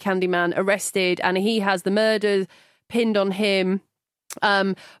fake Candyman arrested, and he has the murder pinned on him.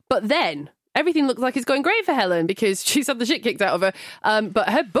 But then... everything looks like it's going great for Helen because she's had the shit kicked out of her. But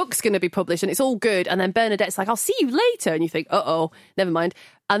her book's going to be published and it's all good. And then Bernadette's like, I'll see you later. And you think, uh-oh, never mind.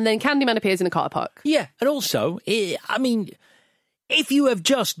 And then Candyman appears in a car park. Yeah. And also, I mean, if you have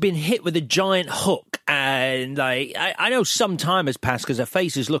just been hit with a giant hook and I know some time has passed because her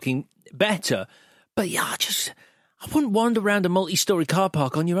face is looking better. But yeah, I wouldn't wander around a multi-storey car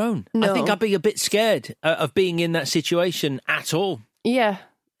park on your own. No. I think I'd be a bit scared of being in that situation at all. Yeah.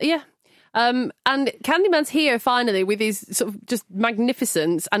 Yeah. And Candyman's here finally with his sort of just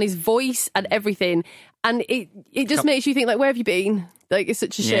magnificence and his voice and everything. And it just makes you think, like, where have you been? Like, it's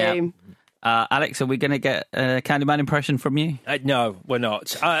such a shame. Alex, are we going to get a Candyman impression from you? No, we're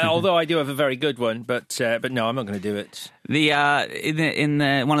not. Although I do have a very good one, but no, I'm not going to do it. In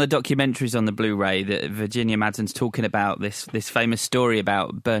one of the documentaries on the Blu-ray, that Virginia Madsen's talking about this famous story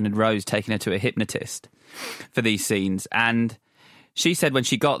about Bernard Rose taking her to a hypnotist for these scenes, and she said when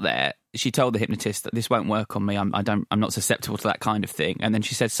she got there, she told the hypnotist that this won't work on me. I'm not susceptible to that kind of thing. And then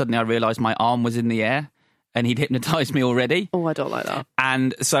she said, suddenly I realised my arm was in the air and he'd hypnotised me already. Oh, I don't like that.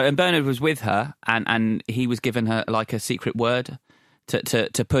 And Bernard was with her and he was giving her like a secret word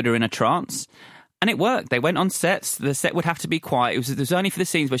to put her in a trance. And it worked. They went on sets. The set would have to be quiet. It was only for the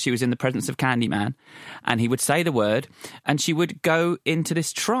scenes where she was in the presence of Candyman, and he would say the word, and she would go into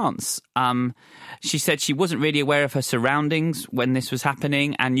this trance. She said she wasn't really aware of her surroundings when this was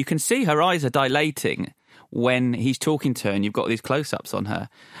happening, and you can see her eyes are dilating when he's talking to her, and you've got these close-ups on her.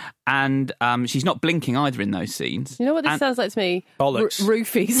 And she's not blinking either in those scenes. You know what this sounds like to me? Bollocks.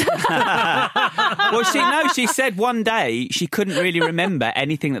 Roofies. Well, she said one day she couldn't really remember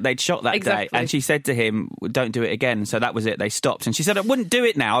anything that they'd shot that day. And she said to him, don't do it again. So that was it. They stopped. And she said, I wouldn't do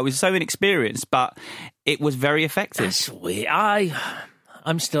it now. I was so inexperienced, but it was very effective. That's weird.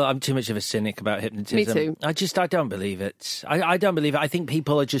 I'm too much of a cynic about hypnotism. Me too. I don't believe it. I don't believe it. I think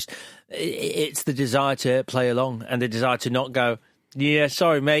people are it's the desire to play along and the desire to not go, yeah,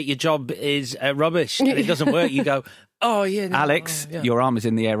 sorry, mate, your job is rubbish and it doesn't work. You go, oh, yeah. No, Alex, your arm is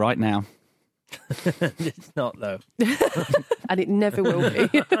in the air right now. It's not, though. And it never will be.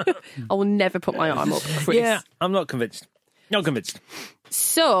 I will never put my arm up, Chris. Yeah, I'm not convinced. Not convinced.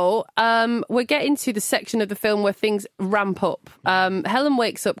 So, we're getting to the section of the film where things ramp up. Helen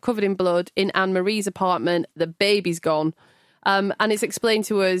wakes up covered in blood in Anne-Marie's apartment. The baby's gone. And it's explained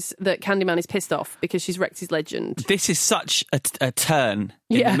to us that Candyman is pissed off because she's wrecked his legend. This is such a turn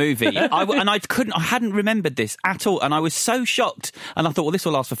in the movie. I hadn't remembered this at all. And I was so shocked. And I thought, well, this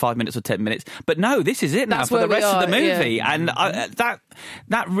will last for 5 minutes or 10 minutes. But no, this is it now for the rest of the movie. Yeah. And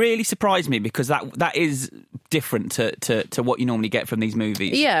that really surprised me because that is different to what you normally get from these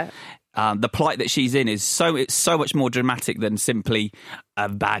movies. Yeah. The plight that she's in is so much more dramatic than simply a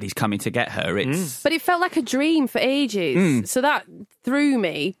baddie's coming to get her. But it felt like a dream for ages. So that threw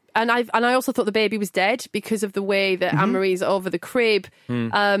me. And I also thought the baby was dead because of the way that Anne-Marie's over the crib.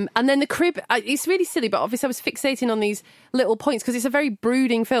 And then the crib, it's really silly, but obviously I was fixating on these little points because it's a very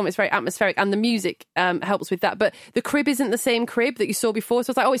brooding film. It's very atmospheric and the music helps with that. But the crib isn't the same crib that you saw before.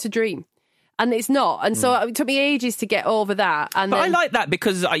 So I was like, oh, it's a dream. And it's not. And so it took me ages to get over that. But I like that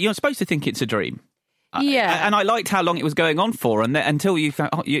because you're supposed to think it's a dream. Yeah. And I liked how long it was going on for. And until you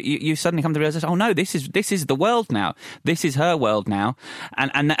suddenly come to realise, oh no, this is the world now. This is her world now.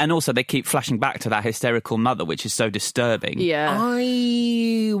 And also they keep flashing back to that hysterical mother, which is so disturbing. Yeah.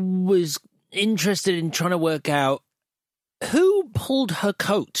 I was interested in trying to work out who pulled her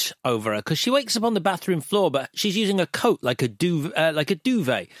coat over her, because she wakes up on the bathroom floor, but she's using a coat like a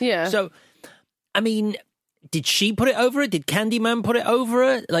duvet. Yeah. So, I mean, did she put it over her? Did Candyman put it over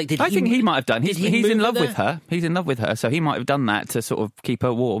her? I think he might have done. He's in love with her. He's in love with her, so he might have done that to sort of keep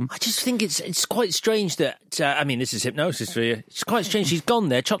her warm. I just think it's quite strange that, this is hypnosis for you. It's quite strange. She's gone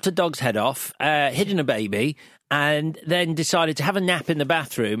there, chopped a dog's head off, hidden a baby, and then decided to have a nap in the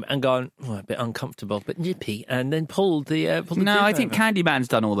bathroom and gone, a bit uncomfortable, but nippy, and then pulled the No, I think Candyman's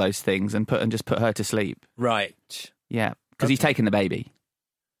done all those things and just put her to sleep. Right. Yeah, because he's taken the baby.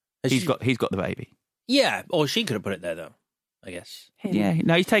 He's got the baby. Yeah, or she could have put it there, though, I guess. Yeah,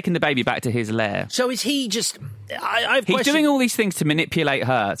 no, he's taken the baby back to his lair. So is he just... He's doing all these things to manipulate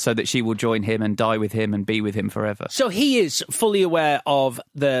her so that she will join him and die with him and be with him forever. So he is fully aware of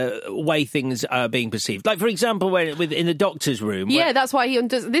the way things are being perceived. Like, for example, in the doctor's room... Yeah, that's why he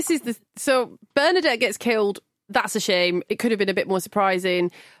undoes... So Bernadette gets killed. That's a shame. It could have been a bit more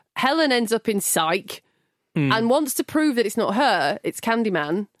surprising. Helen ends up in psych and wants to prove that it's not her, it's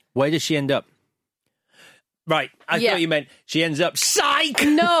Candyman. Where does she end up? Right, I thought you meant she ends up psych!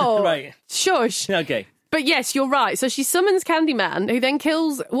 No! Right. Shush. Okay. But yes, you're right. So she summons Candyman, who then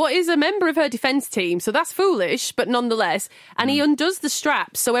kills what is a member of her defence team. So that's foolish, but nonetheless. And he undoes the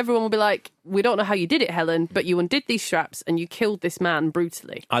straps, so everyone will be like, we don't know how you did it, Helen, but you undid these straps and you killed this man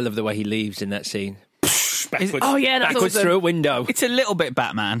brutally. I love the way he leaves in that scene. Backwards, that's backwards awesome. through a window. It's a little bit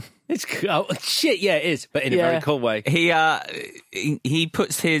Batman. It's shit, yeah, it is, but in a very cool way. He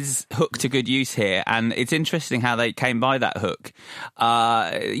puts his hook to good use here, and it's interesting how they came by that hook.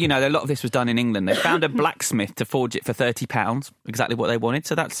 A lot of this was done in England. They found a blacksmith to forge it for £30, exactly what they wanted,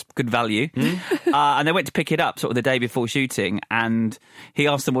 so that's good value. And they went to pick it up sort of the day before shooting, and he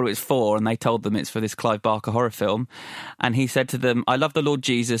asked them what it was for, and they told them it's for this Clive Barker horror film. And he said to them, I love the Lord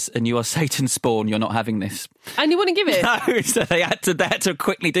Jesus, and you are Satan's spawn, you're not having this. And you wouldn't give it? No, so they had to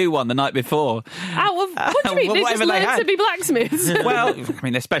quickly do one the night before. What do you mean? They just learned to be blacksmiths? Well, I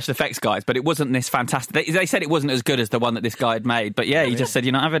mean, they're special effects guys, but it wasn't this fantastic. They said it wasn't as good as the one that this guy had made, but yeah, he just said,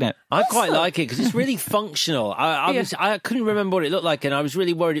 you're not having it. I quite like it because it's really functional. I couldn't remember what it looked like, and I was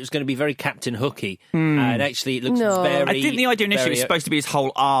really worried it was going to be very Captain Hooky. And actually, it looks very... I think the idea initially was supposed to be his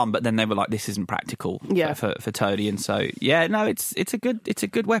whole arm, but then they were like, this isn't practical for Toadie, and so, yeah, no, it's a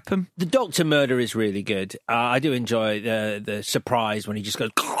good weapon. The Doctor murder is really good. I do enjoy the surprise when he just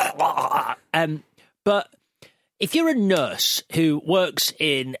goes... But if you're a nurse who works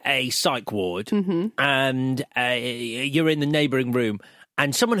in a psych ward and you're in the neighbouring room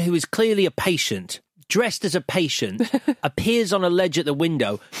and someone who is clearly a patient, dressed as a patient, appears on a ledge at the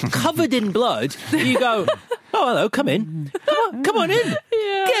window, covered in blood, you go, oh, hello, come in. Come on in.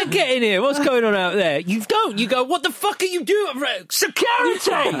 Yeah. Get in here. What's going on out there? You don't. You go, what the fuck are you doing?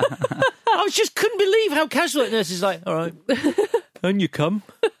 Security! I just couldn't believe how casual that nurse is like, all right. And you come.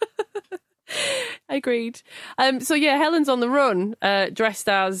 Agreed. So yeah, Helen's on the run, dressed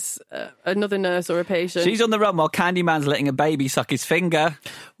as another nurse or a patient. She's on the run while Candyman's letting a baby suck his finger.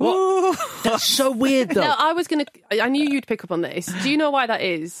 What? That's so weird, though. Now, I knew you'd pick up on this. Do you know why that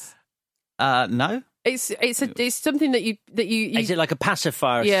is? No. It's something that you. Is it like a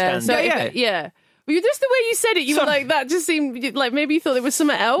pacifier? Yeah. Stand? So yeah. Just the way you said it, you were like, that just seemed like maybe you thought there was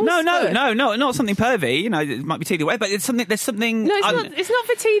something else. No, not something pervy. You know, it might be teething away, but there's something. No, it's not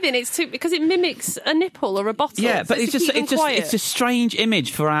for teething. It's because it mimics a nipple or a bottle. Yeah, but it's a strange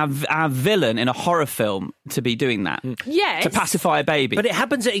image for our villain in a horror film to be doing that. Yes. To pacify a baby. But it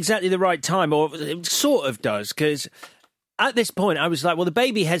happens at exactly the right time, or it sort of does, because at this point, I was like, well, the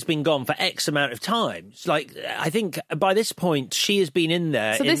baby has been gone for X amount of time. It's like, I think by this point, she has been in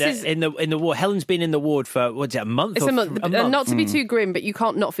there in the ward. Helen's been in the ward for, what's it, a month? It's a month. Not to be too grim, but you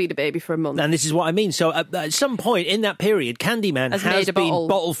can't not feed a baby for a month. And this is what I mean. So at some point in that period, Candyman has been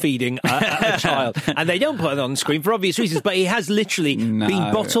bottle feeding a child. And they don't put it on screen for obvious reasons, but he has literally been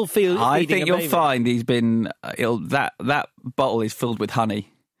bottle feeding I think a you'll find he's been, that bottle is filled with honey.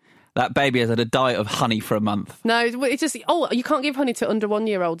 That baby has had a diet of honey for a month. No, it's just, you can't give honey to under 1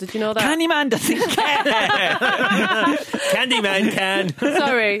 year old. Did you know that? Candyman doesn't care. Candyman can.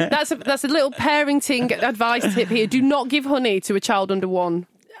 Sorry, that's a little parenting advice tip here. Do not give honey to a child under 1.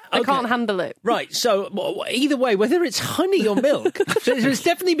 I can't handle it. Right, so either way, whether it's honey or milk, there's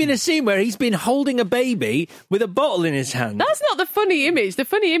definitely been a scene where he's been holding a baby with a bottle in his hand. That's not the funny image. The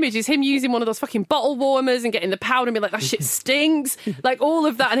funny image is him using one of those fucking bottle warmers and getting the powder and being like, that shit stinks. Like, all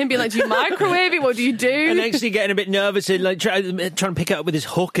of that. And him being like, do you microwave it? What do you do? And actually getting a bit nervous and like trying to pick it up with his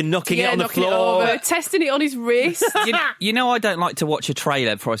hook and knocking it on the floor. It over, testing it on his wrist. You know, I don't like to watch a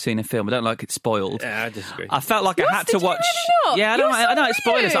trailer before I've seen a film. I don't like it spoiled. Yeah, I disagree. I felt like I had to watch... Really not? Yeah, I don't like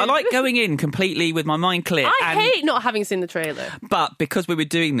spoilers. I like going in completely with my mind clear. I hate not having seen the trailer. But because we were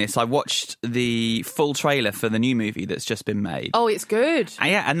doing this, I watched the full trailer for the new movie that's just been made. Oh, it's good.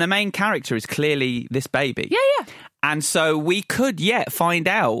 And the main character is clearly this baby. Yeah. And so we could find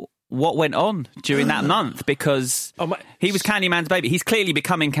out what went on during that month, because he was Candyman's baby. He's clearly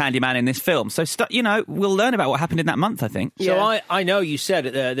becoming Candyman in this film. So, we'll learn about what happened in that month, I think. So I know you said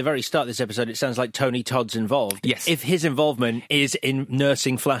at the very start of this episode, it sounds like Tony Todd's involved. Yes. If his involvement is in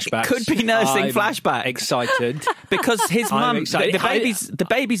nursing flashbacks. It could be nursing flashbacks. Excited. Because his mum, the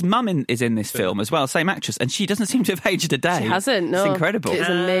baby's mum is in this film as well, same actress, and she doesn't seem to have aged a day. She hasn't, no. It's incredible. It's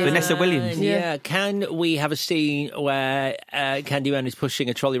amazing. Vanessa Williams. Yeah. Can we have a scene where Candyman is pushing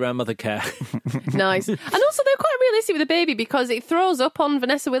a trolley around mother care? Nice. And also they're quite realistic with the baby, because it throws up on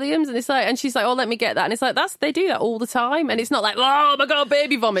Vanessa Williams and she's like, oh, let me get that. And it's like, they do that all the time. And it's not like, oh my God,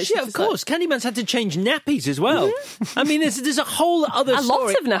 baby vomit. Yeah, of course. Candyman's had to change nappies as well. Mm-hmm. I mean, there's a whole other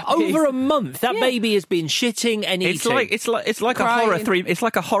story. Lot of nappies. Over a month, that baby has been shitting and eating. It's like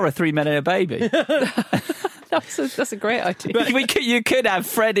a horror 3 Men and a Baby. That's a great idea. But you could have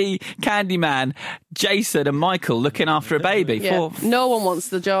Freddy, Candyman, Jason and Michael looking after a baby. Yeah. No one wants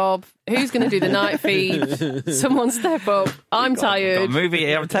the job. Who's going to do the night feed? Someone step up. I'm tired. Got a movie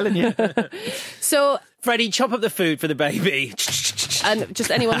here, I'm telling you. So, Freddie, chop up the food for the baby. And just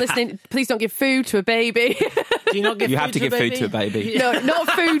anyone listening, please don't give food to a baby. Do you not give You food have to give food to a baby. No, not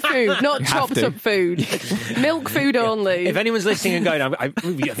food, not chopped up food. Milk food only. If anyone's listening and going,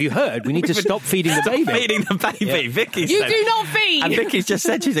 have you heard? We need to stop feeding the baby. Feeding the baby. Yeah. Vicky You said, do not feed. And Vicky's just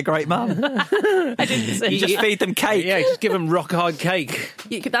said she's a great mum. I didn't say. You just feed them cake. Yeah, just give them rock hard cake.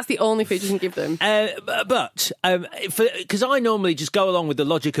 That's the only food you can give them. But because I normally just go along with the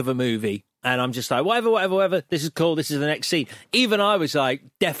logic of a movie. And I'm just like, whatever, this is cool, this is the next scene. Even I was like,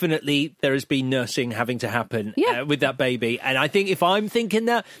 definitely there has been nursing having to happen with that baby. And I think if I'm thinking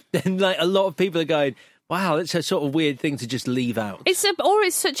that, then like a lot of people are going, wow, that's a sort of weird thing to just leave out. It's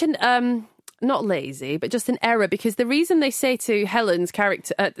such an... not lazy, but just an error, because the reason they say to Helen's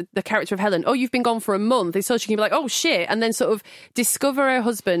character, the character of Helen, oh, you've been gone for a month, is so she can be like, oh, shit, and then sort of discover her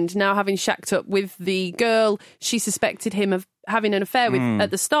husband now having shacked up with the girl she suspected him of having an affair with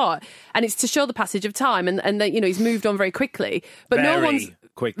at the start. And it's to show the passage of time and that, he's moved on very quickly. But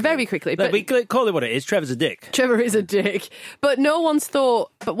very quickly. But we call it what it is. Trevor's a dick. Trevor is a dick. But no one's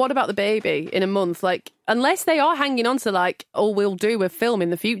thought, but what about the baby in a month? Like, unless they are hanging on to like, oh, we'll do a film in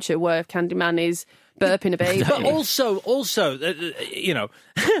the future where Candyman is burping a baby. But also,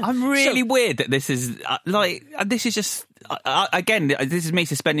 I'm really weird that this is this is just again, this is me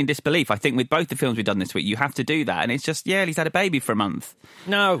suspending disbelief. I think with both the films we've done this week, you have to do that, and it's just he's had a baby for a month.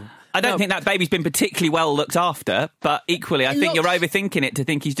 No. I don't think that baby's been particularly well looked after, but equally, I think you're overthinking it to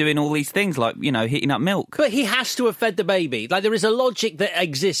think he's doing all these things like, heating up milk. But he has to have fed the baby. Like, there is a logic that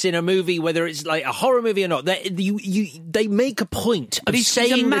exists in a movie, whether it's like a horror movie or not. They make a point of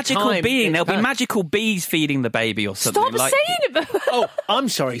saying he's a magical the time. being. There'll be magical bees feeding the baby or something. Stop saying it. Oh, I'm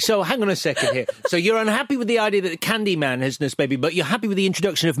sorry. So hang on a second here. So you're unhappy with the idea that Candyman has nursed baby, but you're happy with the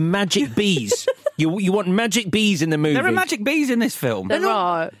introduction of magic bees. You want magic bees in the movie. There are magic bees in this film. But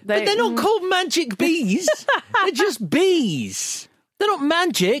they're not called magic bees. They're just bees. They're not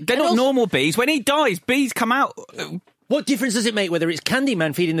magic. They're not normal bees. When he dies, bees come out. What difference does it make whether it's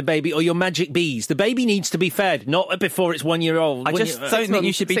Candyman feeding the baby or your magic bees? The baby needs to be fed, not before it's 1 year old. I just don't think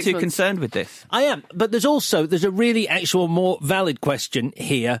you should be too concerned with this. I am, but there's a really actual more valid question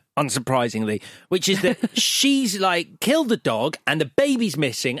here, unsurprisingly, which is that she's like killed the dog and the baby's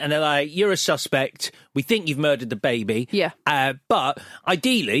missing, and they're like, you're a suspect. We think you've murdered the baby. Yeah. But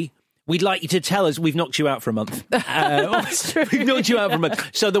ideally, we'd like you to tell us we've knocked you out for a month. That's true. We've knocked you out for a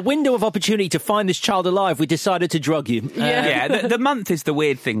month. So the window of opportunity to find this child alive, we decided to drug you. The month is the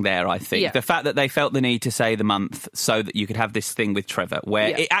weird thing there, I think. Yeah. The fact that they felt the need to say the month so that you could have this thing with Trevor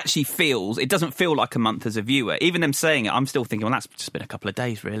where it actually it doesn't feel like a month as a viewer. Even them saying it, I'm still thinking, well, that's just been a couple of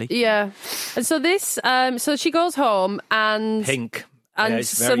days, really. Yeah. And so this, so she goes home and... Pink. And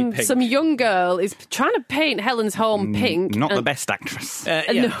some young girl is trying to paint Helen's home pink. Not the best actress. Not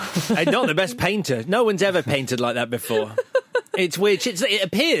the best painter. No one's ever painted like that before. It's weird. It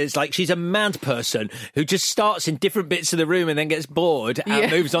appears like she's a mad person who just starts in different bits of the room and then gets bored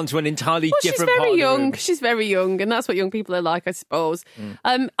and moves on to an entirely different part of the room. She's very young, and that's what young people are like, I suppose.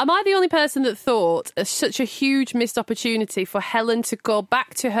 Am I the only person that thought such a huge missed opportunity for Helen to go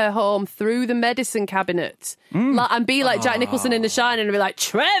back to her home through the medicine cabinet and be like Jack Nicholson in The Shining and be like,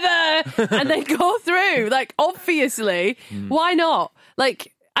 Trevor! And then go through? Like, obviously. Why not?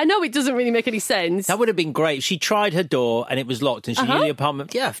 Like... I know it doesn't really make any sense. That would have been great. She tried her door and it was locked and she knew the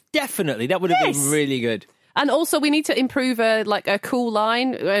apartment. Yeah, definitely. That would have been really good. And also we need to improve a cool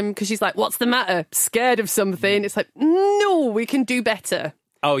line because she's like, what's the matter? Scared of something. It's like, no, we can do better.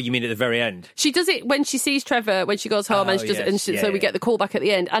 Oh, you mean at the very end? She does it when she sees Trevor, when she goes home, and she does it, so we get the call back at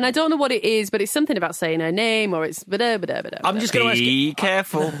the end. And I don't know what it is, but it's something about saying her name, or it's... I'm just going to ask you... Be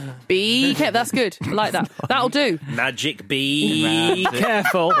careful. Be careful. That's good. I like that. That'll do. Magic bee.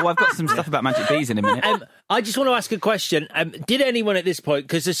 Careful. Oh, I've got some stuff about magic bees in a minute. I just want to ask a question. Did anyone at this point...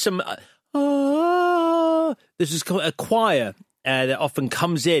 Because there's some... this is a choir... that often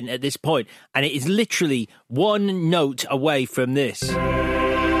comes in at this point, and it is literally one note away from this.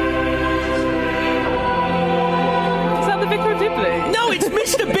 No, it's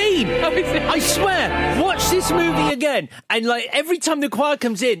Mr. Bean. I swear. Watch this movie again, and like every time the choir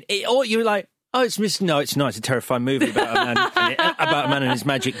comes in, you're like, oh, it's Mr. No, it's not. It's a terrifying movie about a man and his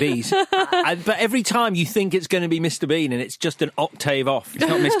magic bees. But every time you think it's going to be Mr. Bean, and it's just an octave off. It's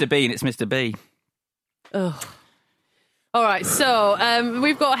not Mr. Bean. It's Mr. B. Ugh. All right, so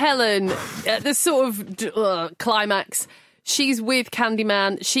we've got Helen at the sort of climax. She's with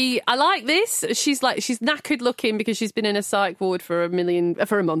Candyman. I like this. She's knackered looking because she's been in a psych ward for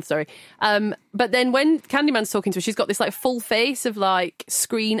a month. Sorry. But then when Candyman's talking to her, she's got this like full face of like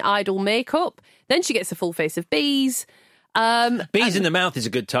screen idol makeup. Then she gets a full face of bees. Bees in the mouth is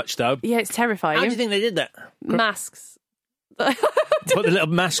a good touch, though. Yeah, it's terrifying. How do you think they did that? Masks. Put the little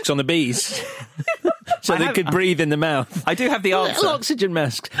masks on the bees. So they could breathe in the mouth. I do have the answer. Little oxygen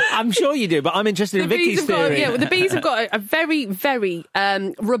masks. I'm sure you do, but I'm interested in Vicky's theory. The bees have got a very, very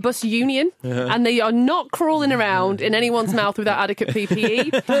robust union, and they are not crawling around in anyone's mouth without adequate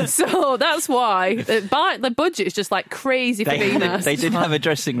PPE. So that's why the budget is just like crazy for bee masks. They did have a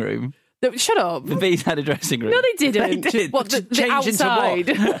dressing room. Shut up. The bees had a dressing room. No, they didn't. They did. What, the outside?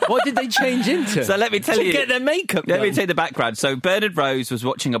 Into what did they change into? So let me tell you. To get their makeup Let done. me tell you the background. So Bernard Rose was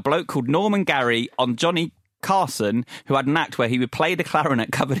watching a bloke called Norman Gary on Johnny Carson, who had an act where he would play the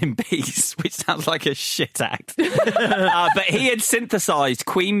clarinet covered in bees, which sounds like a shit act. But he had synthesised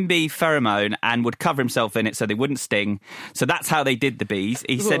queen bee pheromone and would cover himself in it so they wouldn't sting. So that's how they did the bees.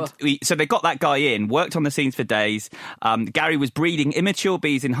 He said. So they got that guy in, worked on the scenes for days. Gary was breeding immature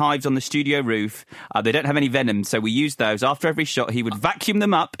bees in hives on the studio roof. They don't have any venom, so we used those. After every shot, he would vacuum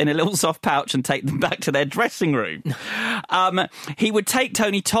them up in a little soft pouch and take them back to their dressing room. He would take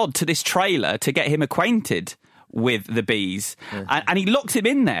Tony Todd to this trailer to get him acquainted with the bees, and he locked him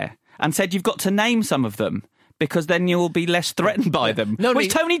in there and said, you've got to name some of them because then you'll be less threatened by them,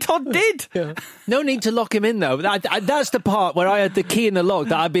 which Tony Todd did. No need to lock him in, though. That's the part where I had the key in the lock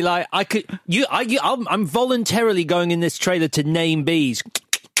that I'd be like, I'm voluntarily going in this trailer to name bees.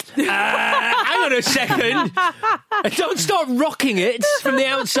 Hang on a second. Don't start rocking it from the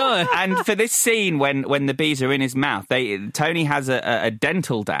outside. And for this scene, when the bees are in his mouth, Tony has a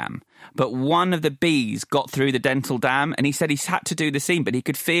dental dam. But one of the bees got through the dental dam, and he said he's had to do the scene, but he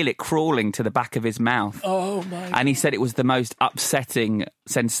could feel it crawling to the back of his mouth. Oh, my God. And he said it was the most upsetting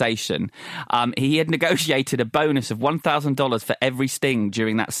sensation. He had negotiated a bonus of $1,000 for every sting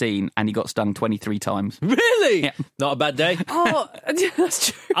during that scene, and he got stung 23 times. Really? Yeah. Not a bad day. Oh,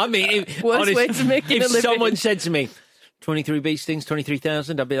 that's true. I mean, Worst way to make it a if living. someone said to me, 23 bee stings,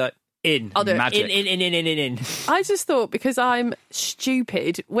 23,000, I'd be like, In. I'll do it. Magic. In. I just thought, because I'm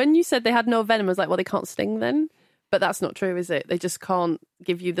stupid, when you said they had no venom, I was like, well, they can't sting then. But that's not true, is it? They just can't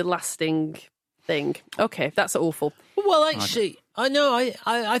give you the lasting thing. Okay, that's awful. Well, actually, I know.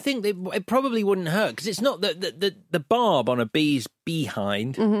 I think it probably wouldn't hurt, because it's not the barb on a bee's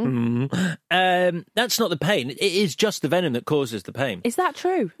behind. That's not the pain. It is just the venom that causes the pain. Is that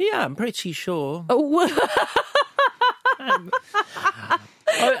true? Yeah, I'm pretty sure. Oh,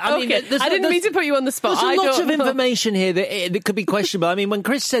 I mean, okay. I didn't mean to put you on the spot. There's a lot of know. information here that could be questionable. I mean, when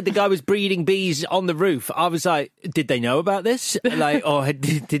Chris said the guy was breeding bees on the roof, I was like, did they know about this? Like, or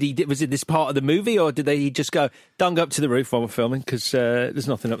was it this part of the movie, or did they just go, don't go up to the roof while we're filming because there's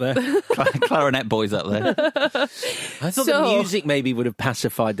nothing up there? Clarinet boys up there. I thought the music maybe would have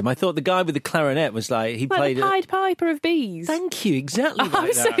pacified them. I thought the guy with the clarinet was like, he played the Pied Piper of bees. Thank you, exactly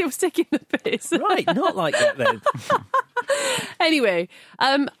like that. I was taking the piss. Right, not like that then. Anyway,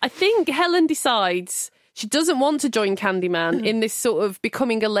 I think Helen decides she doesn't want to join Candyman in this sort of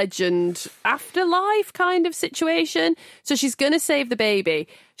becoming a legend afterlife kind of situation. So she's going to save the baby.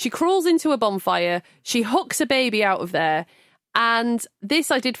 She crawls into a bonfire. She hooks a baby out of there. And this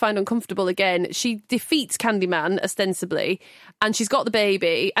I did find uncomfortable again. She defeats Candyman, ostensibly, and she's got the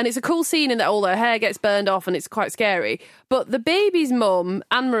baby. And it's a cool scene in that all her hair gets burned off and it's quite scary. But the baby's mum,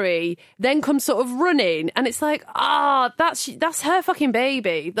 Anne-Marie, then comes sort of running. And it's like, that's her fucking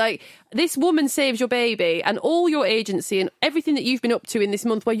baby. Like, this woman saves your baby and all your agency and everything that you've been up to in this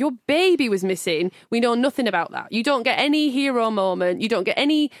month where your baby was missing. We know nothing about that. You don't get any hero moment. You don't get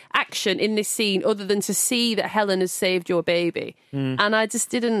any action in this scene other than to see that Helen has saved your baby. And I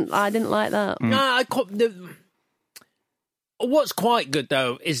just didn't like that. No, what's quite good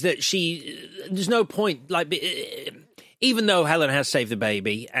though is that there's no point, like, even though Helen has saved the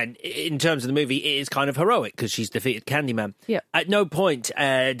baby, and in terms of the movie, it is kind of heroic because she's defeated Candyman. Yeah. At no point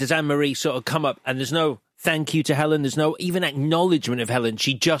does Anne-Marie sort of come up, and there's no thank you to Helen. There's no even acknowledgement of Helen.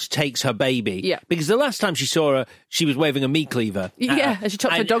 She just takes her baby. Yeah. Because the last time she saw her, she was waving a meat cleaver. Yeah, and she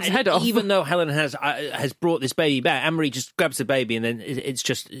chopped her dog's head off. Even though Helen has brought this baby back, Anne-Marie just grabs the baby, and then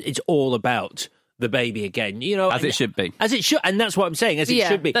it's all about the baby again. You know, as it should be. As it should, and that's what I'm saying. As it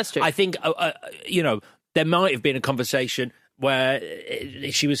should be. That's true. I think there might have been a conversation where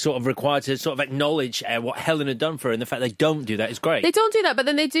she was sort of required to sort of acknowledge what Helen had done for her, and the fact they don't do that is great. They don't do that, but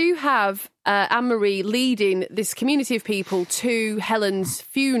then they do have Anne-Marie leading this community of people to Helen's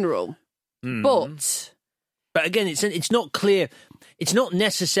funeral. But again, it's not clear. It's not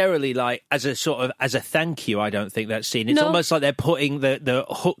necessarily like as a thank you. I don't think that's seen. It's almost like they're putting the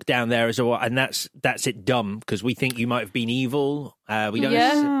hook down there as well, and that's it dumb because we think you might have been evil. We don't.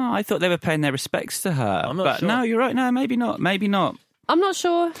 Yeah. I thought they were paying their respects to her. I'm not sure. No, you're right. No, maybe not. Maybe not. I'm not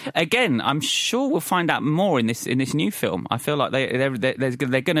sure. Again, I'm sure we'll find out more in this new film. I feel like they're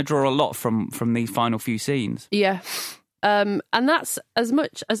going to draw a lot from these final few scenes. Yeah. And that's as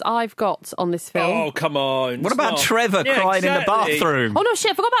much as I've got on this film. Oh, come on. What about Trevor crying in the bathroom? Oh, no,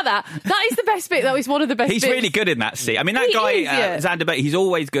 shit, I forgot about that. That is the best bit. That is one of the best He's bits. really good in that scene. I mean, that guy, Xander Bates, he's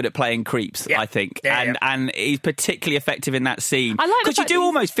always good at playing creeps, I think. Yeah, and he's particularly effective in that scene. I like because you do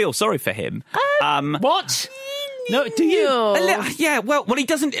almost feel sorry for him. What? No, do you? Yeah, well, he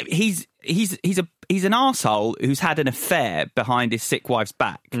doesn't. He's an arsehole who's had an affair behind his sick wife's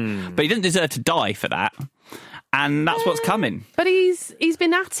back. But he doesn't deserve to die for that. And that's what's coming. But he's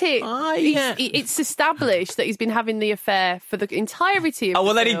been at it. Yeah. It's established that he's been having the affair for the entirety of Oh,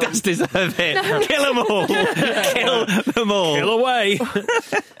 well, the then film. he does deserve it. No. Kill them all. Kill them all. Kill away.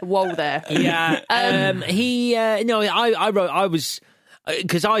 Whoa there. Yeah. I was...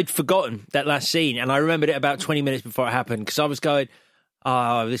 Because I'd forgotten that last scene, and I remembered it about 20 minutes before it happened, because I was going...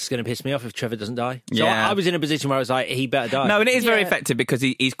 Oh, this is going to piss me off if Trevor doesn't die. So Yeah. I was in a position where I was like, he better die. No, and it is very effective because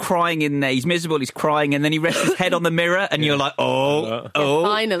he's crying in there. He's miserable, he's crying, and then he rests his head on the mirror, and you're like, oh.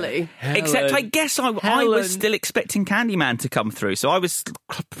 Finally. Except I guess I was still expecting Candyman to come through, so I was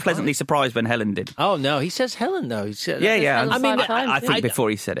pleasantly surprised when Helen did. Oh, no, he says Helen, though. Yeah. Helen's I think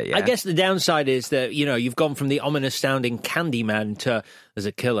before he said it, yeah. I guess the downside is that, you've gone from the ominous-sounding Candyman to, there's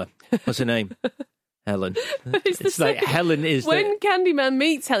a killer. What's her name? Helen. It's like Helen is when Candyman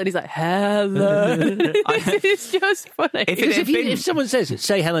meets Helen, he's like, Helen. It's just funny. If someone says,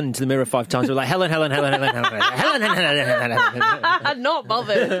 say Helen to the mirror 5 times, we're like, Helen. Not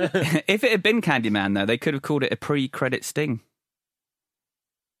bothered. If it had been Candyman, though, they could have called it a pre-credit sting.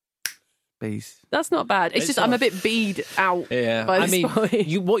 Bees. That's not bad. It's just I'm a bit bead out. Yeah, by this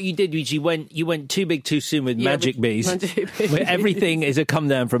point. What you did was you went too big too soon with magic bees. Magic bees. Where everything is a come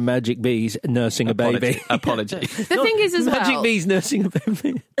down from magic bees nursing a baby. Apology. The thing is, as magic bees nursing a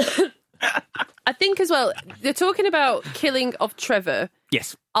baby. I think as well, they're talking about killing of Trevor.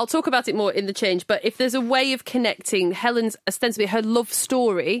 Yes. I'll talk about it more in the change, but if there's a way of connecting Helen's, ostensibly her love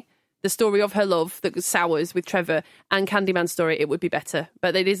story, the story of her love that sours with Trevor, and Candyman's story, it would be better.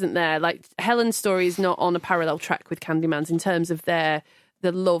 But it isn't there. Like, Helen's story is not on a parallel track with Candyman's in terms of the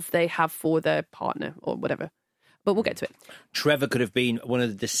love they have for their partner or whatever. But we'll get to it. Trevor could have been one of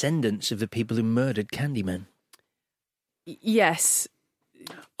the descendants of the people who murdered Candyman. Yes.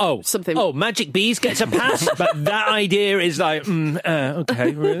 Oh, something. Oh, Magic Bees gets a pass, but that idea is like,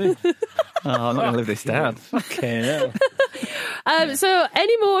 okay, really? I'm not going to live this down. Okay, no. So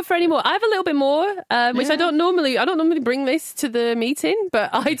any more? I have a little bit more, which I don't normally bring this to the meeting,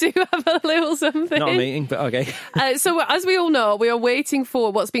 but I do have a little something. Not a meeting, but okay. So as we all know, we are waiting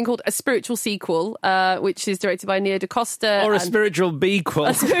for what's been called a spiritual sequel, which is directed by Nia DaCosta. Or a spiritual bequel.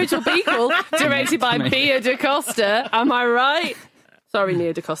 A spiritual bequel directed by Bea DaCosta. Am I right? Sorry,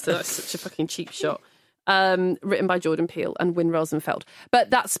 Nia DaCosta, that's such a fucking cheap shot. Written by Jordan Peele and Wynne Rosenfeld. But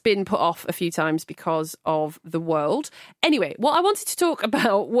that's been put off a few times because of the world. Anyway, what I wanted to talk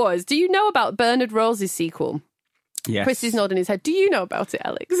about was, do you know about Bernard Rose's sequel? Yes. Chris is nodding his head. Do you know about it,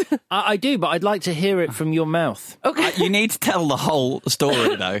 Alex? I do, but I'd like to hear it from your mouth. Okay. You need to tell the whole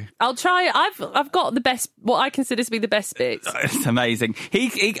story, though. I'll try. I've got the best, what I consider to be the best bits. It's amazing.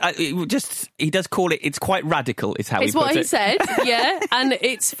 He does call it, it's quite radical, is how it's he puts it. It's what he said, yeah, and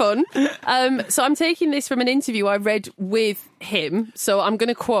it's fun. So I'm taking this from an interview I read with him, so I'm going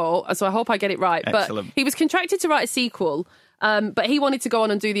to quote, so I hope I get it right. Excellent. But he was contracted to write a sequel, but he wanted to go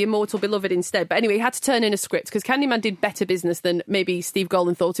on and do The Immortal Beloved instead. But anyway, he had to turn in a script because Candyman did better business than maybe Steve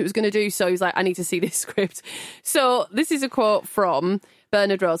Golan thought it was going to do. So he was like, I need to see this script. So this is a quote from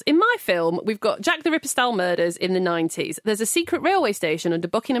Bernard Rose. In my film, we've got Jack the Ripper-style murders in the 90s. There's a secret railway station under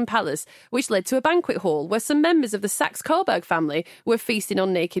Buckingham Palace which led to a banquet hall where some members of the Saxe-Coburg family were feasting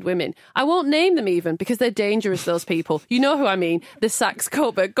on naked women. I won't name them even because they're dangerous, those people. You know who I mean, the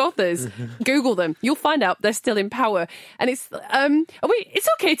Saxe-Coburg Gothers. Google them. You'll find out they're still in power. And it's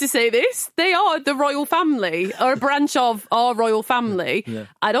okay to say this. They are the royal family, or a branch of our royal family. Yeah.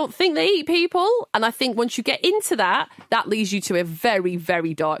 I don't think they eat people. And I think once you get into that leads you to a very,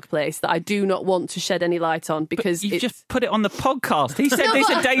 very dark place that I do not want to shed any light on because you just put it on the podcast. He said these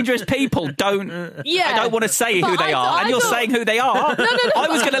are dangerous people. I don't want to say who they are, and you're saying who they are. No. I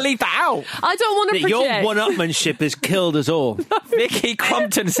was going to leave that out. I don't want to project. Your one-upmanship has killed us all. Vicky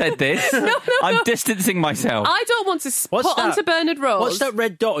Crompton said this. No. I'm distancing myself. I don't want to put onto Bernard Rose. What's that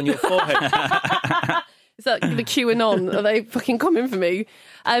red dot on your forehead? Is that the QAnon? Are they fucking coming for me?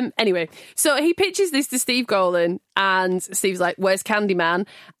 Anyway, so he pitches this to Steve Golan, and Steve's like, where's Candyman?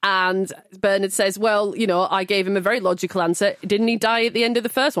 And Bernard says, well, I gave him a very logical answer. Didn't he die at the end of the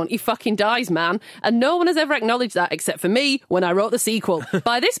first one? He fucking dies, man. And no one has ever acknowledged that except for me when I wrote the sequel.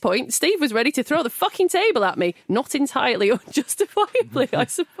 By this point, Steve was ready to throw the fucking table at me. Not entirely unjustifiably, I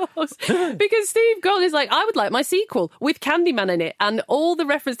suppose. Because Steve Golan is like, I would like my sequel with Candyman in it. And all the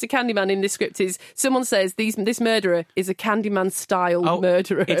reference to Candyman in this script is someone says this murderer is a Candyman-style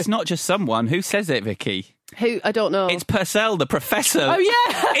murderer. It's not just someone. Who says it, Vicky? Who? I don't know. It's Purcell, the professor. Oh,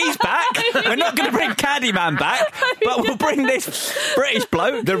 yeah. He's back. We're not going to bring Candyman back, but we'll bring this British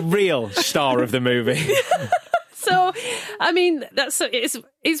bloke. The real star of the movie. So, I mean,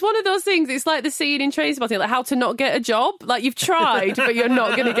 it's one of those things. It's like the scene in Trainspotting, like how to not get a job. Like, you've tried, but you're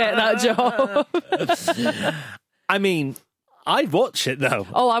not going to get that job. I mean, I'd watch it, though.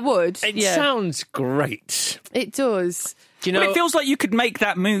 Oh, I would. It sounds great. It does. Do you know, but it feels like you could make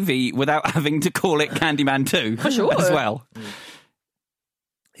that movie without having to call it Candyman 2 for sure. As well.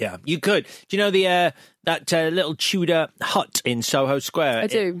 Yeah, you could. Do you know that little Tudor hut in Soho Square? I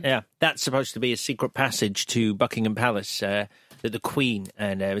do. Yeah, that's supposed to be a secret passage to Buckingham Palace that the Queen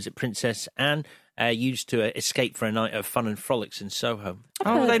and was it Princess Anne used to escape for a night of fun and frolics in Soho.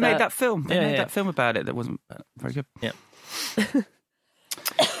 Oh, they made that film. They made that film about it that wasn't very good. Yeah.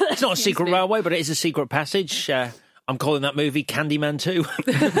 It's not a secret railway, but it is a secret passage. I'm calling that movie Candyman 2.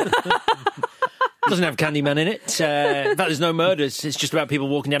 Doesn't have Candyman in it. In fact, there's no murders. It's just about people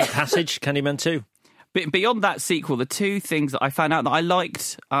walking down a passage. Candyman 2. But beyond that sequel, the two things that I found out that I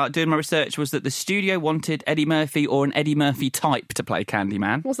liked doing my research was that the studio wanted Eddie Murphy or an Eddie Murphy type to play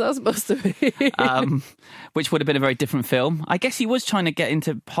Candyman. What's that supposed to be? Which would have been a very different film. I guess he was trying to get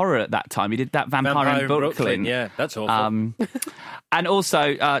into horror at that time. He did that Vampire in Brooklyn. Yeah, that's awful. And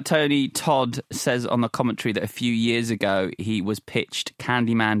also, Tony Todd says on the commentary that a few years ago he was pitched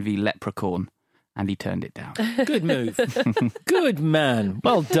Candyman v Leprechaun. And he turned it down. Good move. Good man.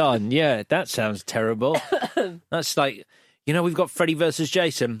 Well done. Yeah, that sounds terrible. That's like, we've got Freddy versus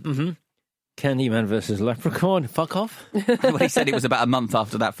Jason. Mm-hmm. Candyman versus Leprechaun. Fuck off. Well, he said it was about a month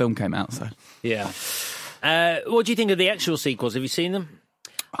after that film came out. So yeah. What do you think of the actual sequels? Have you seen them?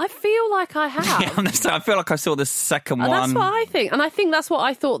 I feel like I have. I feel like I saw the second one. That's what I think. And I think that's what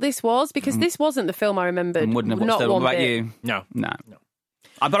I thought this was, because this wasn't the film I remembered. And wouldn't have watched Not it. one What about bit. you? No.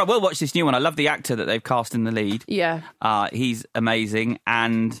 But I will watch this new one. I love the actor that they've cast in the lead. Yeah. He's amazing.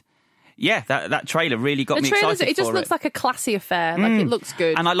 And yeah, that trailer really got me excited It just looks like a classy affair. Like, it looks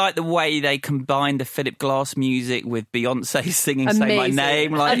good. And I like the way they combined the Philip Glass music with Beyonce singing Say My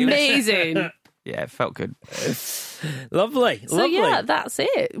Name. Amazing. Yeah, it felt good. Lovely. So yeah, that's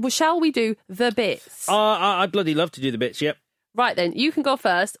it. Well, shall we do the bits? I'd bloody love to do the bits, yep. Right then, you can go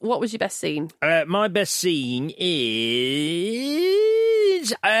first. What was your best scene? My best scene is...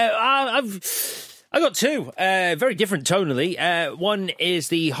 I got two, very different tonally. One is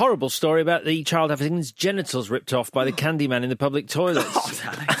the horrible story about the child having his genitals ripped off by the Candyman in the public toilets.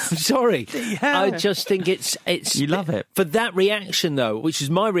 I'm sorry. Yeah. I just think it's... You love it. For that reaction, though, which is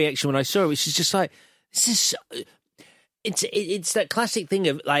my reaction when I saw it, which is just like, this is... It's that classic thing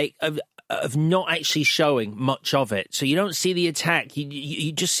of not actually showing much of it. So you don't see the attack.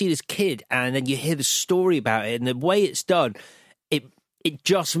 You just see this kid, and then you hear the story about it, and the way it's done, it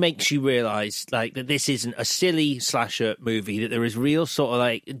just makes you realise like that this isn't a silly slasher movie, that there is real sort of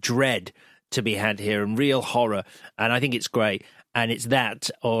like dread to be had here and real horror. And I think it's great. And it's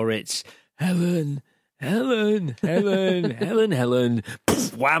that, or it's Helen. Pff,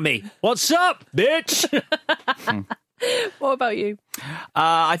 whammy. What's up, bitch? What about you?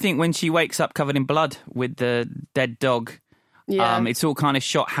 I think when she wakes up covered in blood with the dead dog. Yeah. It's all kind of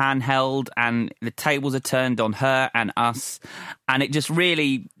shot handheld, and the tables are turned on her and us, and it just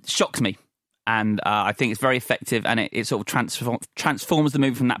really shocked me. And I think it's very effective, and it sort of transforms the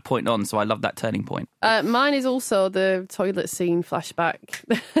movie from that point on. So I love that turning point. Mine is also the toilet scene flashback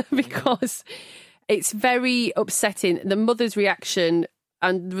because it's very upsetting. The mother's reaction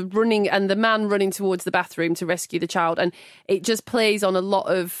and the man running towards the bathroom to rescue the child, and it just plays on a lot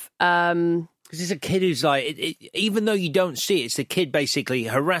of. Because it's a kid who's like, even though you don't see it, it's the kid basically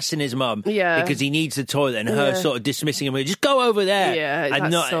harassing his mum because he needs the toilet, and her sort of dismissing him. Just go over there. Yeah,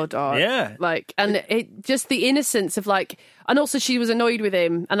 that's so dark. Yeah. And it just the innocence of and also she was annoyed with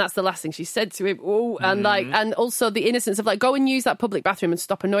him, and that's the last thing she said to him. Oh, and and also the innocence of go and use that public bathroom and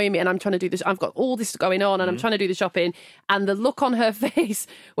stop annoying me. And I'm trying to do this. I've got all this going on, and I'm trying to do the shopping. And the look on her face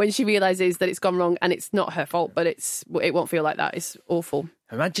when she realizes that it's gone wrong, and it's not her fault, but it won't feel like that. It's awful.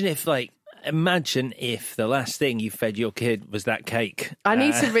 Imagine if the last thing you fed your kid was that cake. I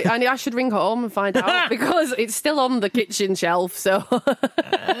need to. I should ring home and find out because it's still on the kitchen shelf. So,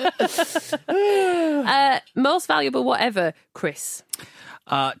 most valuable, whatever, Chris.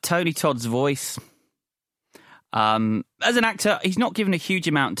 Tony Todd's voice. As an actor, he's not given a huge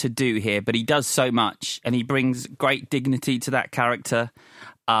amount to do here, but he does so much, and he brings great dignity to that character.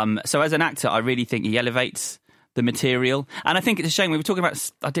 So, as an actor, I really think he elevates the material. And I think it's a shame. We were talking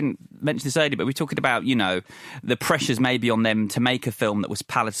about, I didn't mention this earlier, but we were talking about, the pressures maybe on them to make a film that was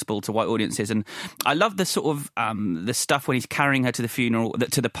palatable to white audiences. And I love the sort of the stuff when he's carrying her to the funeral,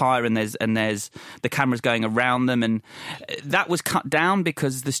 to the pyre, and there's the cameras going around them. And that was cut down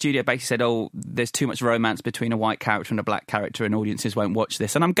because the studio basically said, there's too much romance between a white character and a black character, and audiences won't watch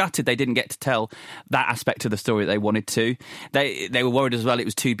this. And I'm gutted they didn't get to tell that aspect of the story that they wanted to. They were worried as well it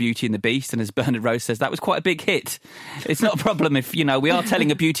was too Beauty and the Beast. And as Bernard Rose says, that was quite a big hit. It's not a problem if, we are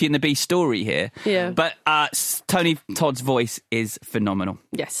telling a Beauty and the Beast story here. Yeah. But Tony Todd's voice is phenomenal.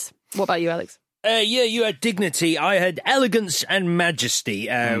 Yes. What about you, Alex? You had dignity. I had elegance and majesty,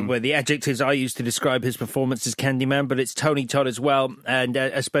 were the adjectives I used to describe his performance as Candyman, but it's Tony Todd as well. And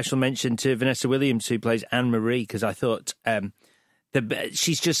a special mention to Vanessa Williams, who plays Anne-Marie, because I thought...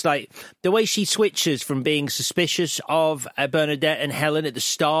 she's just like the way she switches from being suspicious of Bernadette and Helen at the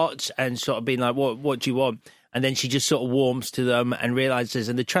start and sort of being like, what do you want? And then she just sort of warms to them and realizes,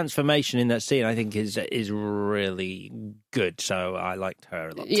 and the transformation in that scene, I think, is really good. So I liked her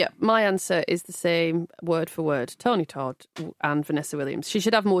a lot. Yeah, my answer is the same word for word. Tony Todd and Vanessa Williams. She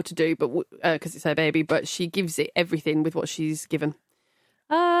should have more to do, but because it's her baby, but she gives it everything with what she's given.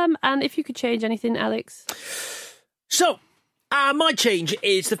 And if you could change anything, Alex? So, my change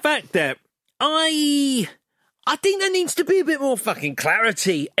is the fact that I think there needs to be a bit more fucking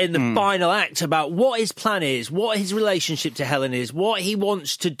clarity in the final act about what his plan is, what his relationship to Helen is, what he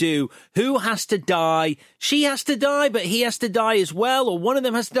wants to do, who has to die. She has to die, but he has to die as well, or one of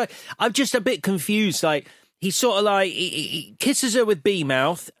them has to die. I'm just a bit confused. He's sort of he kisses her with bee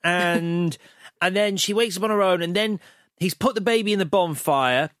mouth, and then she wakes up on her own, and then he's put the baby in the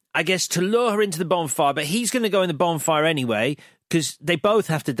bonfire, I guess, to lure her into the bonfire, but he's going to go in the bonfire anyway, because they both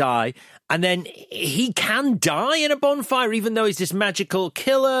have to die. And then he can die in a bonfire, even though he's this magical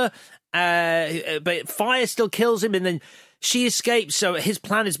killer. But fire still kills him, and then she escapes. So his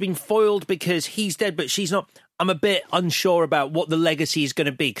plan has been foiled because he's dead, but she's not. I'm a bit unsure about what the legacy is going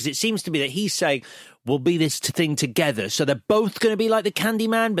to be, because it seems to be that he's saying, we'll be this thing together. So they're both going to be like the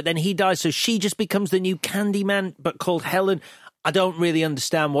Candyman, but then he dies, so she just becomes the new Candyman, but called Helen. I don't really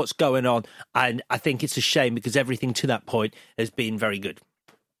understand what's going on, and I think it's a shame because everything to that point has been very good.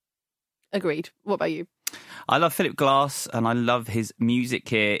 Agreed. What about you? I love Philip Glass, and I love his music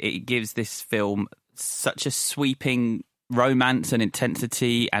here. It gives this film such a sweeping romance and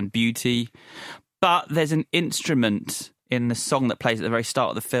intensity and beauty. But there's an instrument in the song that plays at the very start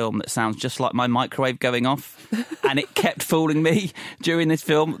of the film that sounds just like my microwave going off. And it kept fooling me during this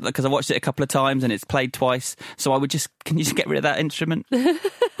film because I watched it a couple of times and it's played twice. So can you just get rid of that instrument?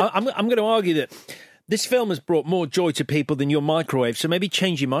 I'm going to argue that this film has brought more joy to people than your microwave. So maybe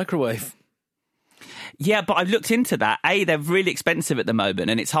change your microwave. Yeah, but I've looked into that. They're really expensive at the moment,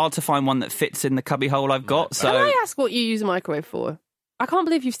 and it's hard to find one that fits in the cubby hole I've got. So, can I ask what you use a microwave for? I can't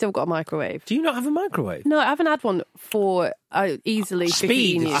believe you've still got a microwave. Do you not have a microwave? No, I haven't had one for easily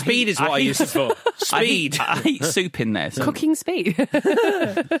 15 years. Speed is what I use it for. Speed. I heat soup in there. So. Cooking speed.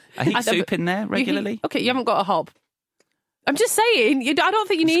 I heat soup in there regularly. You haven't got a hob. I'm just saying, I don't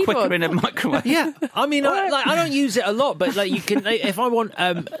think you need quicker one. in a microwave. Yeah, I mean, I don't use it a lot, but like you can, if I want,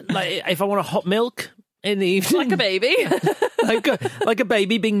 if I want a hot milk in the evening, like a baby, like a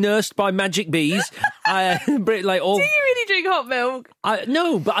baby being nursed by magic bees. Do you really drink hot milk?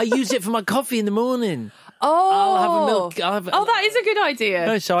 No, but I use it for my coffee in the morning. Oh, I'll have a milk. That is a good idea.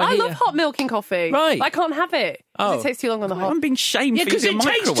 No, so I love hot milk in coffee. Right. I can't have it. It takes too long on the hob. I'm being shamed for using a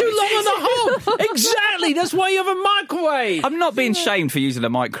microwave. Yeah, because it takes too long on the hob. Exactly. That's why you have a microwave. I'm not being shamed for using a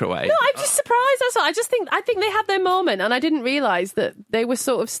microwave. No, I'm just surprised. That's all. I think they had their moment, and I didn't realise that they were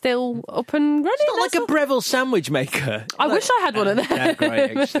sort of still up and running. It's not like a Breville sandwich maker. I wish I had one of them. Yeah,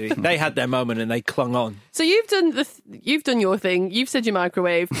 great. Actually, they had their moment and they clung on. So you've done your thing. You've said your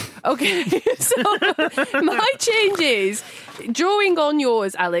microwave. Okay. So my change is drawing on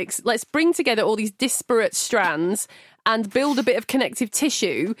yours, Alex. Let's bring together all these disparate strands and build a bit of connective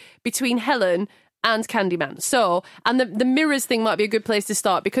tissue between Helen and Candyman. So, and the mirrors thing might be a good place to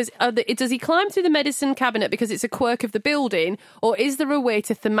start, because does he climb through the medicine cabinet because it's a quirk of the building, or is there a way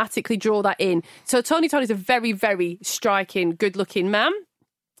to thematically draw that in? So Tony Todd is a very, very striking, good-looking man.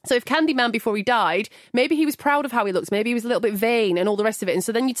 So if Candyman, before he died, maybe he was proud of how he looks, maybe he was a little bit vain and all the rest of it. And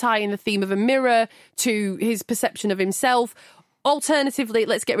so then you tie in the theme of a mirror to his perception of himself. Alternatively,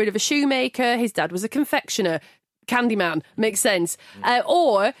 let's get rid of a shoemaker. His dad was a confectioner. Candyman makes sense.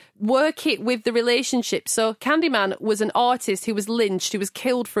 Or work it with the relationship. So Candyman was an artist who was lynched, who was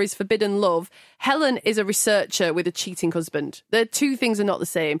killed for his forbidden love. Helen is a researcher with a cheating husband. The two things are not the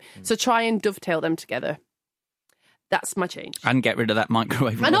same. So try and dovetail them together. That's my change. And get rid of that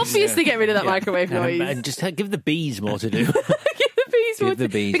microwave noise. And obviously get rid of that microwave noise. And just give the bees more to do. Give the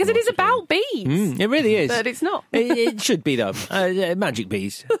bees because it is about bees. It really is. But it's not. It should be, though. Magic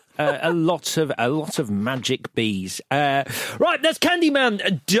bees. A lot of magic bees. Right, that's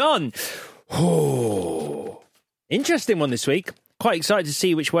Candyman done. Oh, interesting one this week. Quite excited to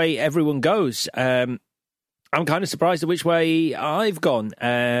see which way everyone goes. I'm kind of surprised at which way I've gone.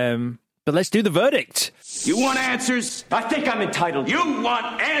 But let's do the verdict. You want answers? I think I'm entitled. You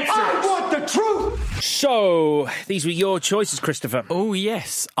want answers? I want the truth! So, these were your choices, Christopher. Oh,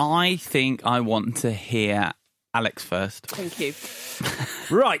 yes. I think I want to hear Alex first. Thank you.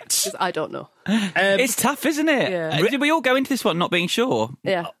 Right. I don't know. It's tough, isn't it? Yeah. Did we all go into this one not being sure?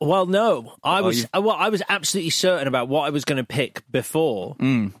 Yeah. Well, no. I was absolutely certain about what I was going to pick before,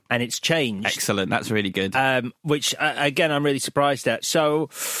 and it's changed. Excellent. That's really good. Which, again, I'm really surprised at.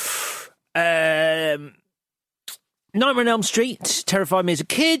 So... Nightmare on Elm Street terrified me as a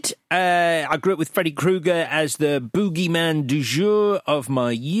kid. I grew up with Freddy Krueger as the boogeyman du jour of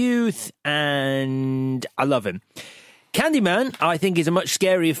my youth, and I love him. Candyman, I think, is a much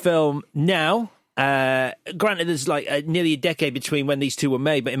scarier film now. Granted, there's nearly a decade between when these two were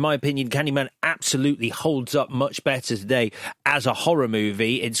made, but in my opinion, Candyman absolutely holds up much better today as a horror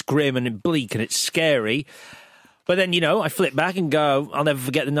movie. It's grim and bleak and it's scary. But then, I flip back and go, I'll never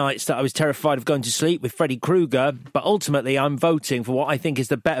forget the nights that I was terrified of going to sleep with Freddy Krueger. But ultimately, I'm voting for what I think is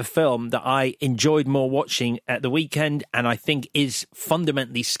the better film that I enjoyed more watching at the weekend and I think is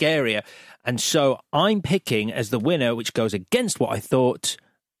fundamentally scarier. And so I'm picking as the winner, which goes against what I thought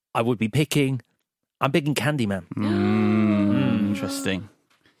I would be picking. I'm picking Candyman. Interesting.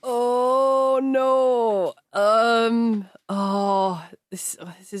 Oh, no. This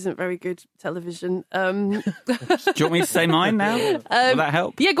isn't very good television. Do you want me to say mine now? Will that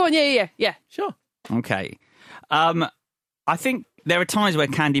help? Yeah, go on. Yeah. Sure. Okay. I think there are times where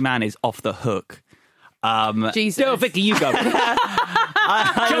Candyman is off the hook. Jesus. Go, Vicky, you go.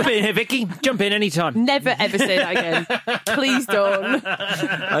 Jump in here, Vicky. Jump in anytime. Never ever say that again. Please don't.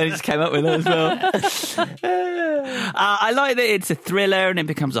 I just came up with that as well. I like that it's a thriller and it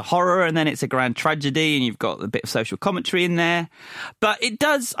becomes a horror and then it's a grand tragedy and you've got a bit of social commentary in there. But it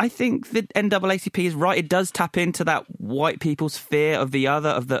does, I think the NAACP is right. It does tap into that white people's fear of the other,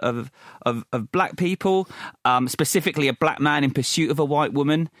 of black people, specifically a black man in pursuit of a white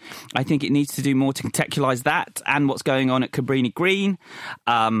woman. I think it needs to do more to contextualise that and what's going on at Cabrini Green.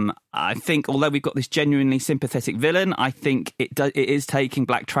 I think although we've got this genuinely sympathetic villain, I think it is taking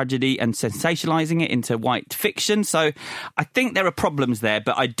black tragedy and sensationalising it into white fiction. So I think there are problems there,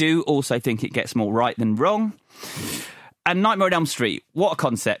 but I do also think it gets more right than wrong. And Nightmare on Elm Street, what a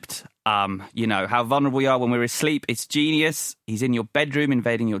concept. You know, how vulnerable we are when we're asleep. It's genius. He's in your bedroom,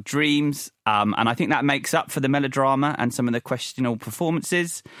 invading your dreams. And I think that makes up for the melodrama and some of the questionable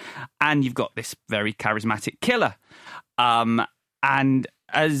performances. And you've got this very charismatic killer. And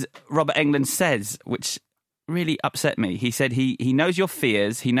as Robert Englund says, which really upset me, he said he knows your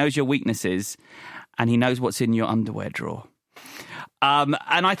fears, he knows your weaknesses, and he knows what's in your underwear drawer. And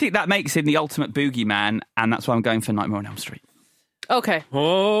I think that makes him the ultimate boogeyman, and that's why I'm going for Nightmare on Elm Street. Okay.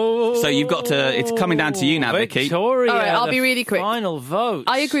 Oh, so you've got to. It's coming down to you now, Vicky. Victoria, all right, I'll be really quick. Final vote.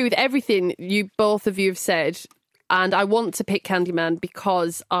 I agree with everything both of you have said, and I want to pick Candyman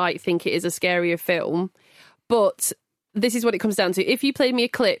because I think it is a scarier film. But this is what it comes down to. If you played me a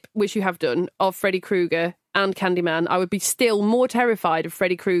clip, which you have done, of Freddy Krueger and Candyman, I would be still more terrified of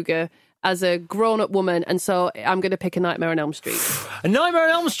Freddy Krueger as a grown-up woman, and so I'm going to pick A Nightmare on Elm Street. A Nightmare on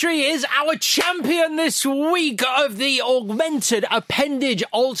Elm Street is our champion this week of the augmented appendage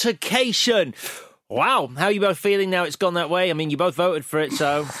altercation. Wow, how are you both feeling now it's gone that way? I mean, you both voted for it,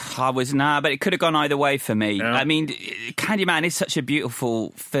 so... but it could have gone either way for me. No. I mean, Candyman is such a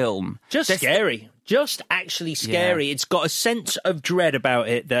beautiful film. Just scary. Just actually scary. Yeah. It's got a sense of dread about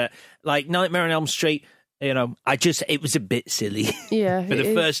it that, like, Nightmare on Elm Street... You know, it was a bit silly. Yeah. For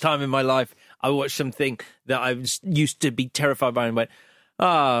the first time in my life, I watched something that I was used to be terrified by and went,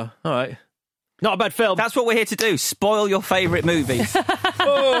 all right. Not a bad film. That's what we're here to do. Spoil your favourite movies.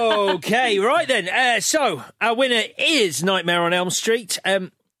 Okay, right then. So, our winner is Nightmare on Elm Street.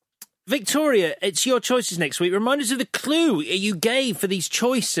 Victoria, it's your choices next week. Remind us of the clue you gave for these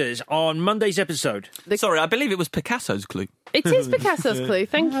choices on Monday's episode. Sorry, I believe it was Picasso's clue. It is Picasso's clue,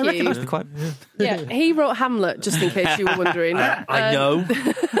 thank you. I recognise the quote. Yeah, he wrote Hamlet, just in case you were wondering. I know.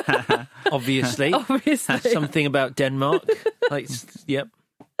 Obviously. Something about Denmark. Yep.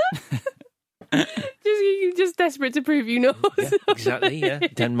 You're just desperate to prove you know. Yeah, exactly, yeah.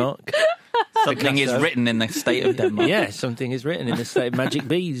 Denmark. Something is written in the state of Denmark. Yeah, something is written in the state of magic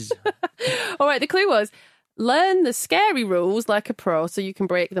bees. All right, the clue was, learn the scary rules like a pro so you can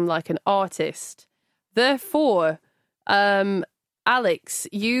break them like an artist. Therefore, Alex,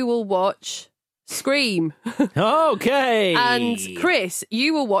 you will watch Scream. Okay. And Chris,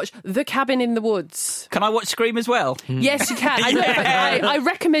 you will watch The Cabin in the Woods. Can I watch Scream as well? Yes, you can. I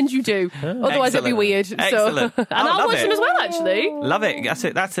recommend you do. Otherwise, it'll be weird. Excellent. So, and I'll watch them as well, actually. Love it.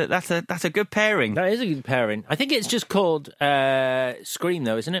 That's a good pairing. That is a good pairing. I think it's just called Scream,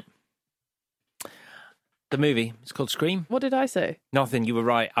 though, isn't it? The movie. It's called Scream. What did I say? Nothing. You were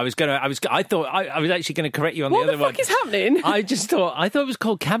right. I thought I was actually going to correct you on the other one. What the fuck is happening? I thought it was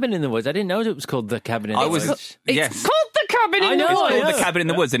called Cabin in the Woods. I didn't know it was called The Cabin in the Woods. It's called The Cabin in the Woods. It's called The Cabin in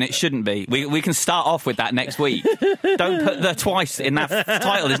the Woods, and it shouldn't be. We can start off with that next week. Don't put the twice in that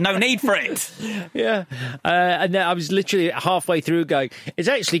title. There's no need for it. Yeah. And then I was literally halfway through going, it's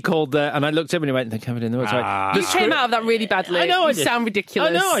actually called and I looked up and he went, The Cabin in the Woods. You came out of that really badly. I know I did. You sound ridiculous.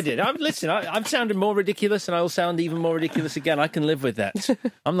 I know I did. I've sounded more ridiculous and I'll sound even more ridiculous again. I can live with that.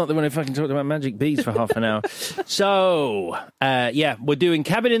 I'm not the one who fucking talked about magic bees for half an hour. So, we're doing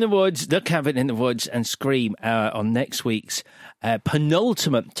Cabin in the Woods, The Cabin in the Woods, and Scream on next week's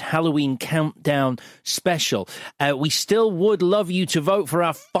penultimate Halloween countdown special. We still would love you to vote for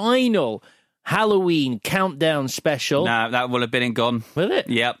our final Halloween countdown special. No, that will have been and gone. Will it?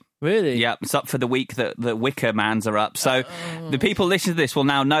 Yep. Really? Yep, it's up for the week that the Wicker Mans are up. So the people listening to this will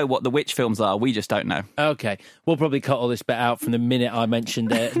now know what the witch films are. We just don't know. Okay. We'll probably cut all this bit out from the minute I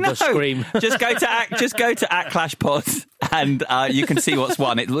mentioned the Scream. Just go to @ClashPod and you can see what's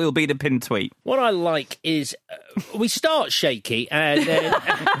won. It will be the pinned tweet. What I like is we start shaky and then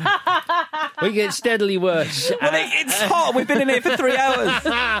We get steadily worse. Well, it's hot. We've been in here for 3 hours.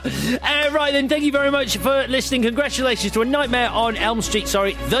 Right then, thank you very much for listening. Congratulations to The Nightmare on Elm Street.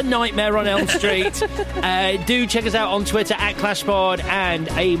 Do check us out on Twitter @ClashPod and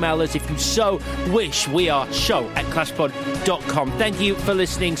email us if you so wish. We are show@clashpod.com. Thank you for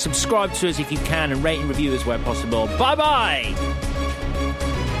listening. Subscribe to us if you can and rate and review us where possible. Bye-bye.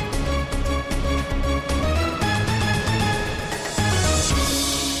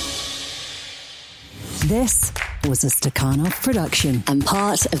 This was a Stakhanov production and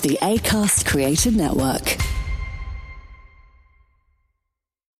part of the Acast Creative Network.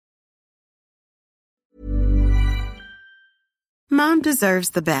 Mom deserves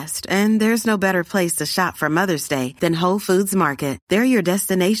the best, and there's no better place to shop for Mother's Day than Whole Foods Market. They're your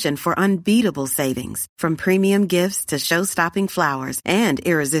destination for unbeatable savings, from premium gifts to show-stopping flowers and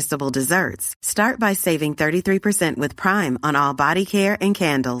irresistible desserts. Start by saving 33% with Prime on all body care and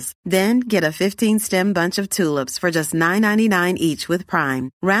candles. Then get a 15-stem bunch of tulips for just $9.99 each with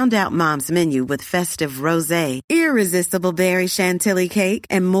Prime. Round out Mom's menu with festive rosé, irresistible berry chantilly cake,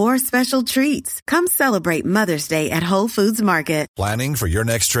 and more special treats. Come celebrate Mother's Day at Whole Foods Market. Planning for your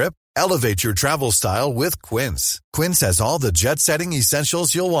next trip? Elevate your travel style with Quince. Quince has all the jet-setting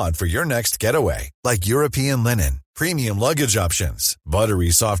essentials you'll want for your next getaway, like European linen, premium luggage options, buttery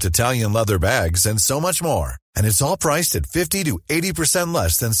soft Italian leather bags, and so much more. And it's all priced at 50 to 80%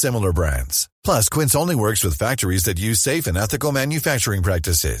 less than similar brands. Plus, Quince only works with factories that use safe and ethical manufacturing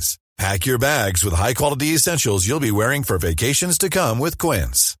practices. Pack your bags with high-quality essentials you'll be wearing for vacations to come with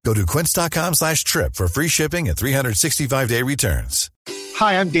Quince. Go to quince.com/trip for free shipping and 365-day returns.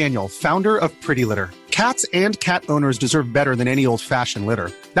 Hi, I'm Daniel, founder of Pretty Litter. Cats and cat owners deserve better than any old-fashioned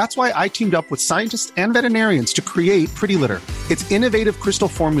litter. That's why I teamed up with scientists and veterinarians to create Pretty Litter. Its innovative crystal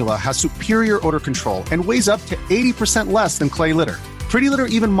formula has superior odor control and weighs up to 80% less than clay litter. Pretty Litter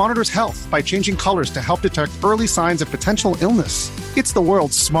even monitors health by changing colors to help detect early signs of potential illness. It's the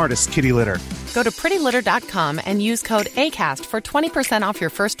world's smartest kitty litter. Go to prettylitter.com and use code ACAST for 20% off your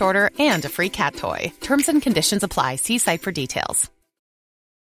first order and a free cat toy. Terms and conditions apply. See site for details.